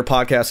 but their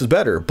podcast is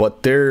better,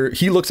 but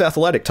he looks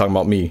athletic, talking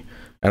about me.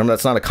 And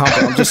that's not a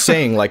compliment. I'm just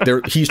saying, like,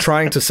 he's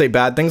trying to say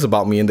bad things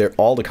about me, and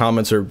all the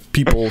comments are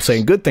people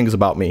saying good things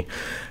about me.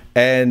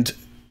 And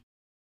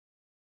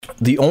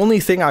the only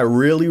thing I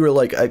really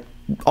like,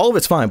 all of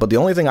it's fine, but the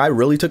only thing I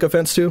really took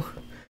offense to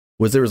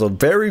was there was a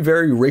very,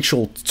 very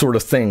racial sort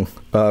of thing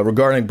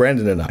regarding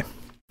Brandon and I.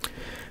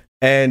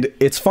 And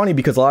it's funny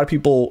because a lot of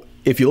people,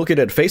 if you look at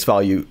it at face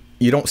value,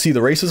 you don't see the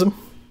racism.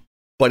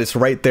 But it's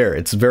right there.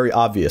 It's very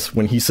obvious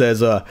when he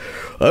says, I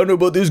don't know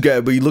about this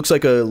guy, but he looks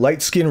like a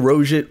light-skinned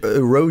Rohit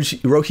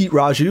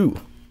Raju.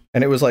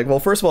 And it was like,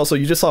 well, first of all, so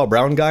you just saw a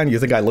brown guy and you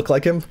think I look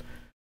like him?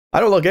 I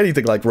don't look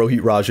anything like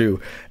Rohit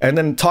Raju. And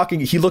then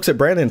he looks at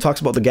Brandon and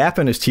talks about the gap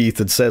in his teeth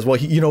and says, well,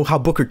 you know how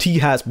Booker T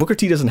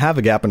doesn't have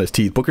a gap in his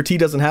teeth. Booker T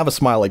doesn't have a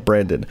smile like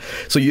Brandon.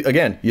 So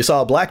you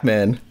saw a black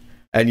man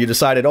and you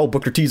decided, oh,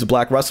 Booker T's a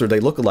black wrestler. They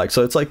look alike.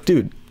 So it's like,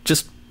 dude,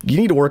 you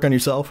need to work on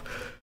yourself.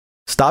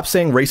 Stop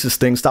saying racist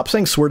things. Stop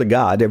saying swear to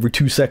God every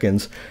 2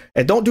 seconds.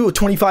 And don't do a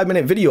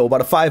 25-minute video about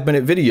a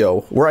 5-minute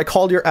video where I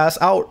called your ass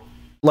out.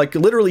 Like,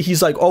 literally,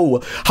 he's like,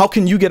 oh, how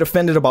can you get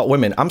offended about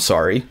women? I'm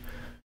sorry.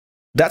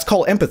 That's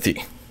called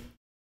empathy.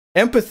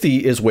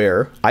 Empathy is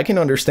where I can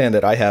understand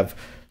that I have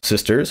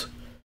sisters,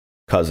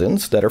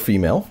 cousins that are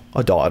female,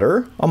 a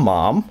daughter, a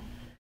mom,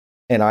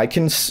 and I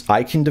can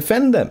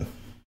defend them.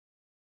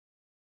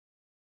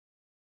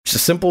 It's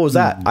as simple as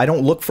that. I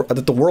don't look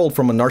at the world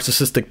from a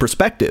narcissistic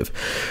perspective.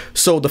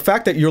 So the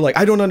fact that you're like,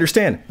 I don't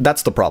understand,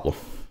 that's the problem.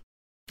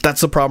 That's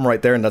the problem right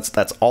there, and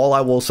that's all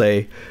I will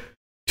say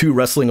to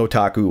Wrestling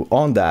Otaku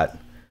on that.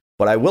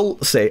 But I will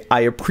say I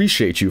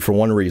appreciate you for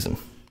one reason.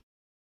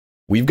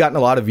 We've gotten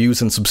a lot of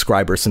views and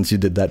subscribers since you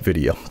did that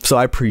video, so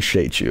I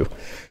appreciate you.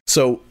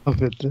 So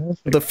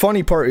the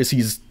funny part is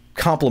he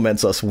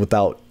compliments us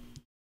without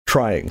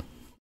trying.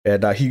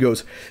 And he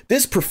goes,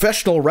 this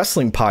professional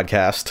wrestling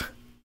podcast,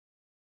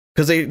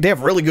 because they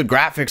have really good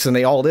graphics and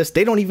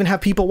they don't even have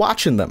people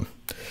watching them.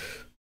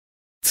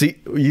 See,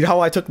 you know how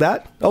I took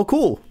that? Oh,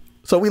 cool.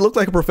 So we look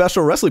like a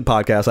professional wrestling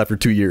podcast after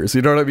 2 years.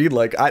 You know what I mean?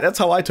 Like, that's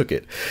how I took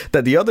it.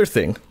 That the other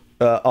thing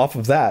off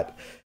of that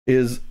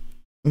is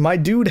my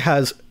dude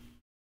has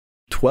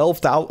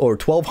 12,000 or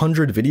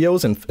 1,200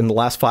 videos in the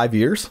last 5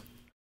 years.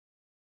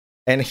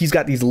 And he's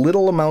got these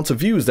little amounts of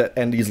views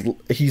and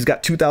he's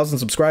got 2,000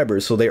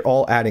 subscribers. So they're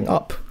all adding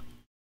up.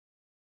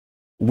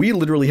 We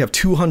literally have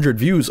 200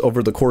 views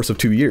over the course of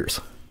 2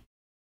 years.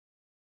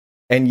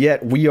 And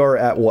yet we are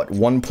at what,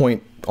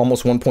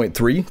 almost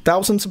 1.3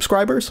 thousand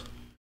subscribers?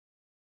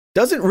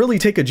 Doesn't really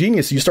take a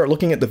genius. You start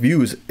looking at the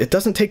views. It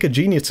doesn't take a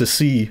genius to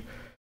see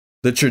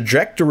the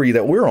trajectory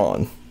that we're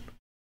on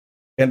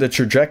and the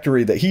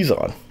trajectory that he's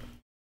on.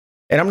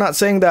 And I'm not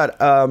saying that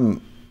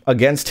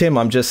against him.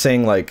 I'm just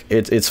saying, like,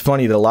 it's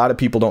funny that a lot of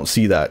people don't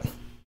see that.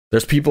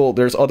 There's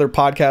other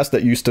podcasts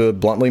that used to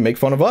bluntly make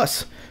fun of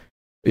us.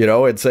 You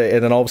know, and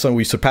then all of a sudden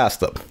we surpass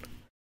them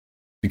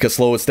because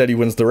slow and steady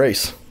wins the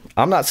race.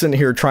 I'm not sitting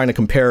here trying to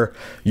compare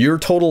your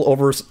total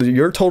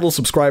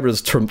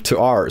subscribers to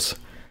ours.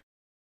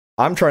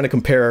 I'm trying to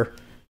compare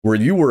where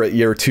you were at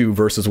year 2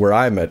 versus where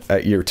I'm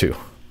at year 2.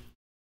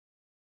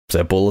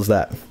 Simple as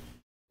that.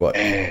 What?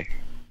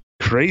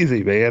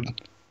 Crazy, man.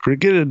 We're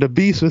getting the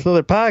beast with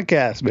other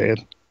podcasts, man.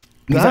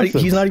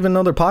 He's not even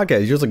another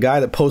podcast. He's just a guy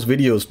that posts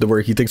videos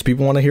where he thinks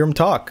people want to hear him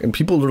talk, and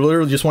people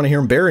literally just want to hear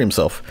him bury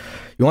himself.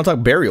 You want to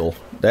talk burial?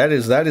 That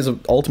is an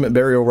ultimate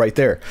burial right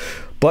there.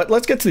 But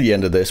let's get to the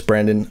end of this,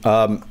 Brandon.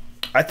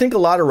 I think a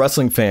lot of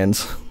wrestling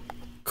fans,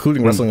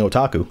 including Wrestling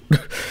Otaku,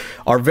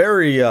 are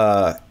very,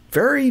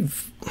 very.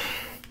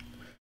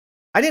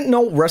 I didn't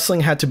know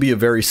wrestling had to be a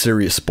very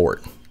serious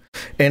sport,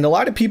 and a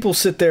lot of people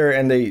sit there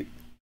and they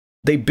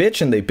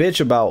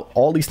bitch about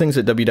all these things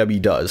that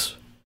WWE does.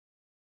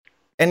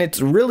 And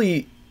it's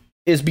really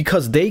is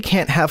because they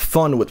can't have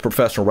fun with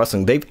professional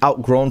wrestling. They've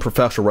outgrown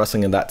professional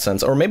wrestling in that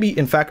sense. Or maybe,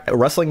 in fact,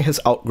 wrestling has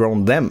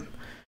outgrown them,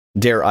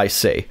 dare I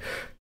say.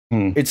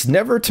 It's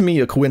never, to me,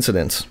 a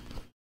coincidence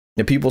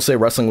that people say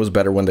wrestling was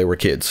better when they were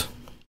kids.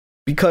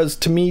 Because,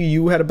 to me,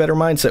 you had a better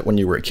mindset when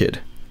you were a kid.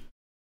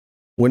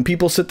 When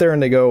people sit there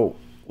and they go,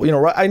 you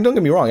know, don't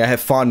get me wrong, I have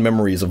fond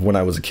memories of when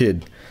I was a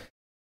kid.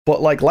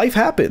 But, like, life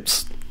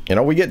happens. You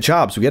know, we get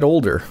jobs, we get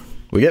older.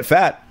 We get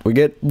fat. We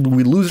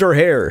lose our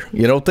hair.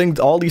 You know,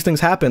 all these things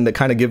happen that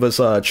kind of give us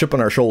a chip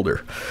on our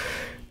shoulder.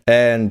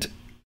 And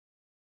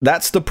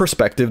that's the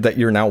perspective that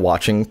you're now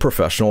watching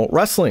professional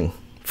wrestling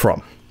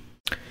from.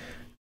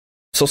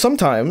 So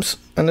sometimes,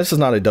 and this is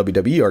not a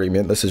WWE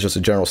argument, this is just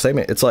a general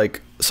statement, it's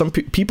like some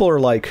people are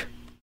like,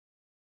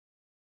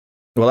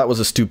 well, that was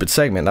a stupid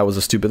segment, that was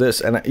a stupid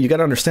this, and you got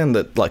to understand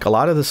that like a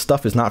lot of this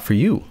stuff is not for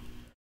you.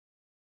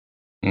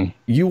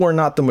 You are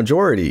not the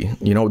majority.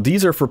 You know,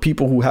 these are for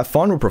people who have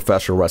fun with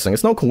professional wrestling.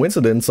 It's no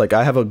coincidence, like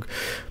I have a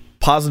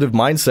positive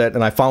mindset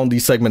and I found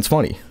these segments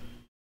funny.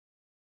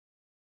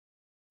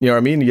 You know what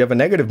I mean? You have a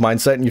negative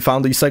mindset and you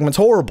found these segments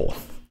horrible.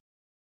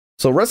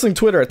 So wrestling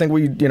Twitter, I think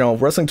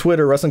wrestling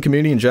Twitter, wrestling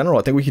community in general,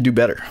 I think we can do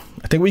better.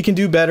 I think we can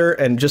do better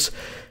and just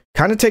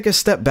kind of take a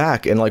step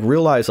back and like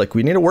realize like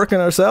we need to work on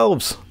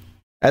ourselves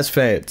as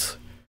fans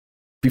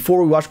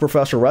before we watch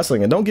professional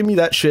wrestling. And don't give me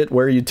that shit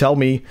where you tell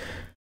me,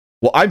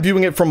 well, I'm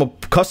viewing it from a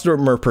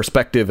customer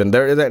perspective and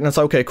it's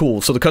okay,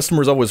 cool. So the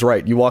customer's always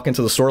right. You walk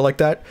into the store like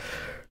that.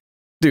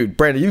 Dude,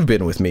 Brandon, you've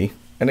been with me.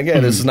 And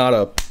again, this is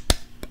not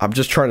I'm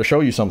just trying to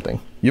show you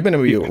something. You've been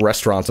to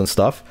restaurants and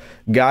stuff.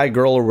 Guy,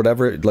 girl, or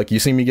whatever. Like, you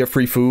see me get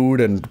free food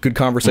and good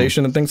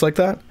conversation and things like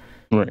that.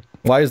 Right.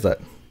 Why is that?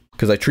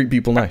 Because I treat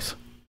people nice.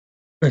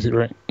 Is it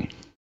right?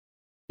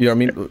 You know what I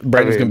mean?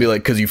 Brandon's going to be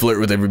like, because you flirt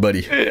with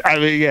everybody. I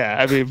mean, yeah.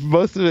 I mean,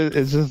 most of it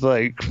is just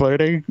like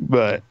flirting,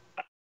 but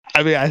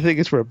I mean, I think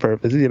it's for a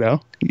purpose, you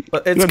know?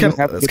 But it's kind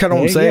of what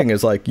I'm saying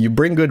is like, you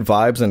bring good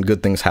vibes and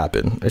good things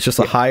happen. It's just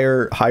a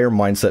higher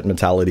mindset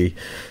mentality.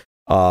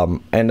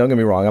 And don't get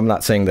me wrong, I'm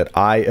not saying that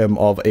I am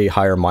of a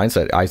higher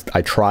mindset.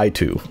 I try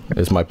to,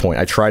 is my point.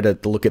 I try to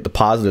look at the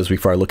positives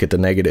before I look at the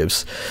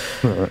negatives.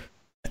 Right.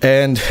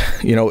 And,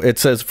 you know, it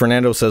says,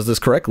 Fernando says this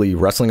correctly,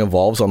 wrestling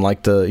evolves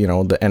unlike the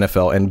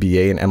NFL,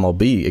 NBA, and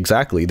MLB.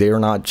 Exactly. They are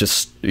not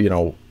just,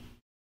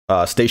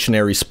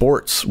 stationary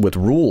sports with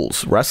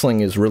rules. Wrestling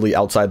is really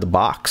outside the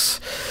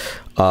box.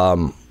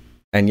 And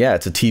yeah,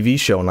 it's a TV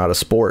show, not a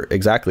sport.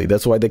 Exactly.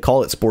 That's why they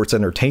call it sports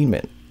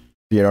entertainment.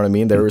 You know what I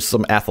mean? There is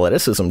some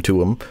athleticism to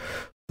them,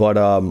 but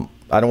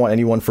I don't want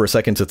anyone for a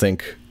second to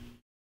think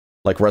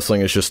like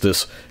wrestling is just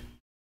this.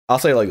 I'll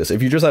say it like this: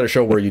 if you just had a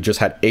show where you just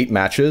had 8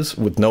 matches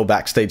with no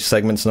backstage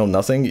segments, no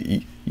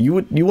nothing, you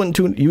would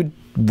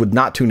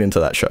not tune into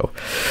that show.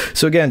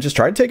 So again, just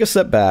try to take a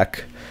step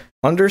back,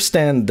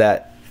 understand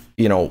that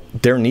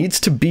there needs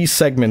to be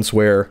segments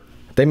where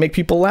they make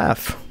people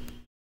laugh.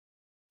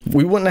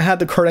 We wouldn't have had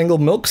the Kurt Angle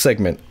milk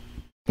segment.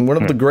 One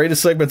of the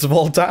greatest segments of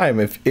all time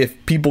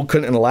if people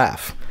couldn't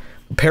laugh.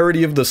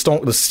 Parody of the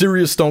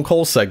serious Stone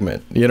Cold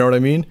segment. You know what I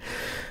mean?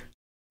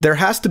 There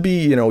has to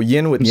be,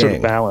 yin with yang. Sort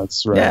of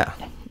balance, right? Yeah.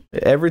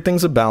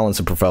 Everything's a balance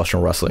in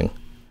professional wrestling.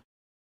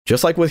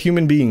 Just like with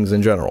human beings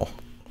in general.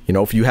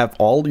 If you have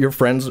all your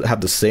friends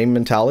have the same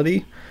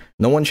mentality,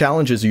 no one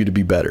challenges you to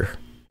be better,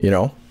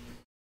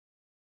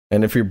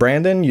 And if you're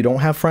Brandon, you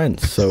don't have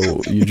friends.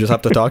 So you just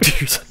have to talk to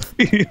yourself.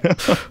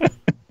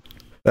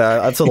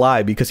 That's a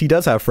lie because he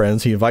does have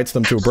friends. He invites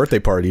them to a birthday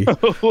party.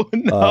 Oh,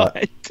 no,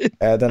 I didn't.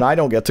 And then I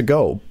don't get to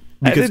go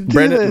because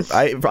Brandon.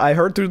 I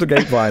heard through the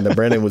grapevine that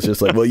Brandon was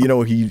just like, well,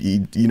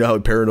 he how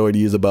paranoid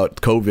he is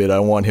about COVID. I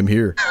don't want him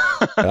here.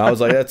 And I was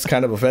like, that's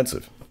kind of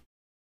offensive.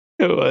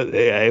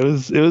 It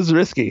was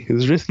risky. It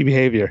was risky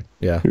behavior.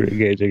 Yeah, we were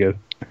engaging in.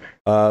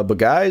 But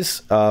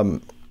guys, I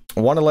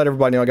want to let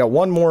everybody know I got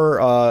one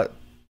more.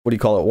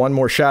 One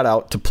more shout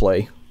out to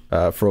play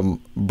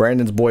from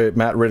Brandon's boy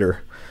Matt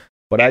Ritter.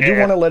 But I do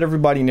want to let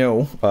everybody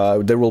know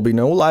there will be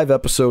no live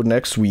episode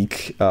next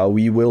week.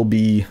 We will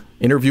be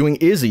interviewing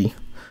Izzy.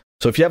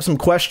 So if you have some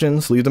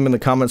questions, leave them in the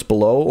comments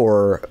below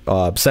or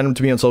send them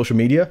to me on social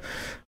media.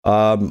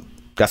 Got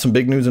some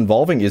big news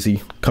involving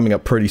Izzy coming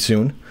up pretty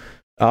soon.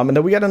 And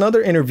then we got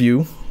another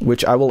interview,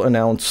 which I will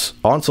announce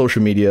on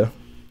social media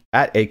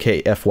at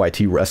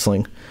AKFYT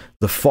Wrestling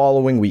the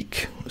following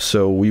week.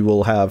 So we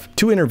will have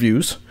 2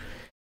 interviews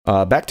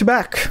back to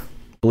back.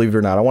 Believe it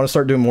or not, I want to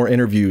start doing more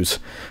interviews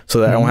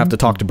so that I don't have to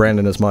talk to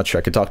Brandon as much.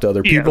 I could talk to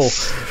other people.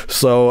 Yes.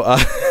 So,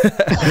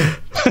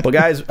 but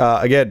guys,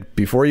 again,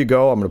 before you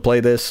go, I'm going to play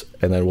this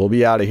and then we'll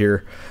be out of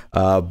here.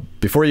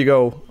 Before you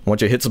go, I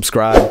want you to hit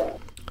subscribe,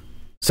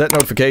 set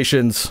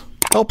notifications,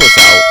 help us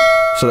out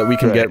so that we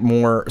can get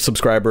more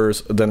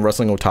subscribers than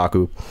Wrestling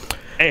Otaku.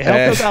 Hey,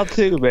 help us out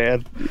too,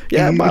 man.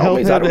 Yeah, by all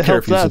means, I don't care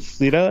if you I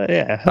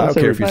don't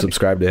care if you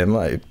subscribe to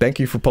him. Thank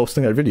you for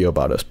posting that video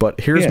about us. But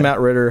here's Matt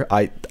Ritter.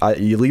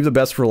 You leave the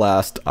best for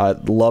last. I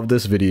love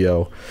this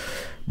video.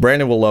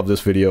 Brandon will love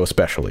this video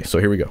especially. So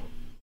here we go.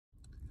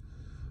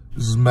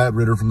 This is Matt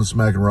Ritter from the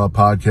Smack and Raw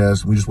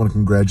podcast. We just want to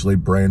congratulate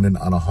Brandon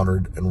on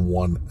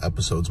 101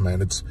 episodes,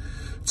 man. It's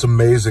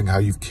amazing how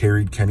you've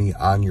carried Kenny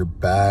on your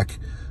back.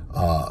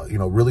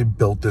 Really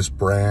built this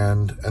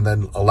brand and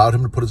then allowed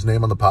him to put his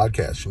name on the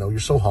podcast. You're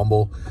so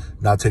humble,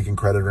 not taking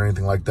credit or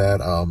anything like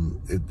that.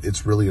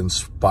 It's really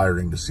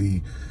inspiring to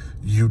see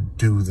you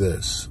do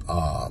this.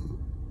 I'm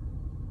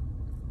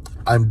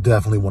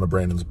definitely one of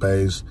Brandon's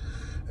bays.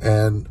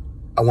 And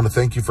I want to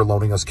thank you for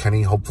loaning us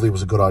Kenny. Hopefully it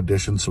was a good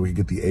audition so we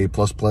could get the A+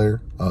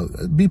 player.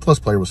 B+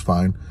 player was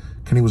fine.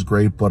 Kenny was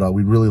great, but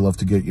we'd really love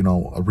to get, you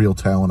know, a real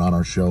talent on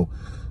our show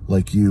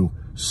like you.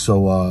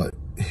 So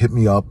hit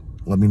me up.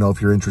 Let me know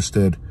if you're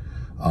interested.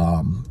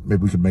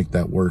 Maybe we could make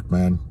that work,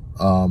 man.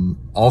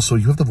 Also,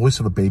 you have the voice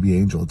of a baby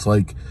angel. It's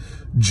like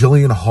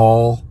Jillian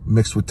Hall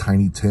mixed with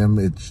Tiny Tim.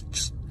 It's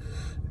just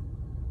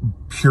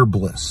pure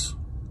bliss.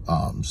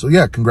 So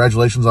yeah,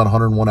 congratulations on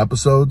 101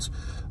 episodes.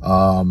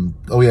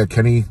 Oh yeah,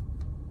 Kenny,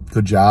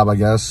 good job, I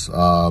guess.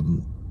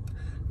 You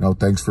know,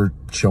 thanks for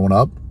showing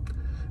up.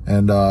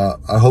 And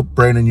I hope,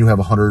 Brandon, you have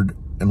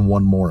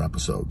 101 more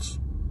episodes.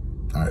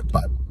 All right,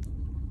 bye.